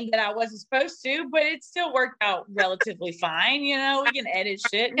a name that I wasn't supposed to, but it still worked out relatively fine. You know, we can edit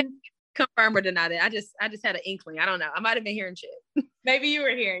shit and confirm or deny it. I just had an inkling. I don't know. I might have been hearing shit. Maybe you were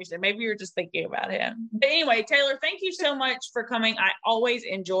hearing shit. Maybe you were just thinking about him. But anyway, Taylor, thank you so much for coming. I always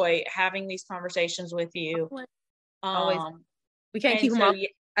enjoy having these conversations with you. Always. We can't keep them all.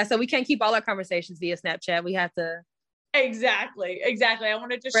 So we can't keep all our conversations via Snapchat. We have to. Exactly. I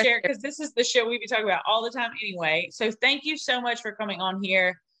wanted to share, because this is the shit we be talking about all the time anyway. So thank you so much for coming on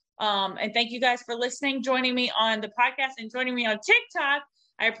here. And thank you guys for listening, joining me on the podcast and joining me on TikTok.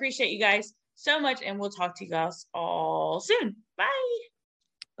 I appreciate you guys so much, and we'll talk to you guys all soon. Bye.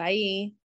 Bye.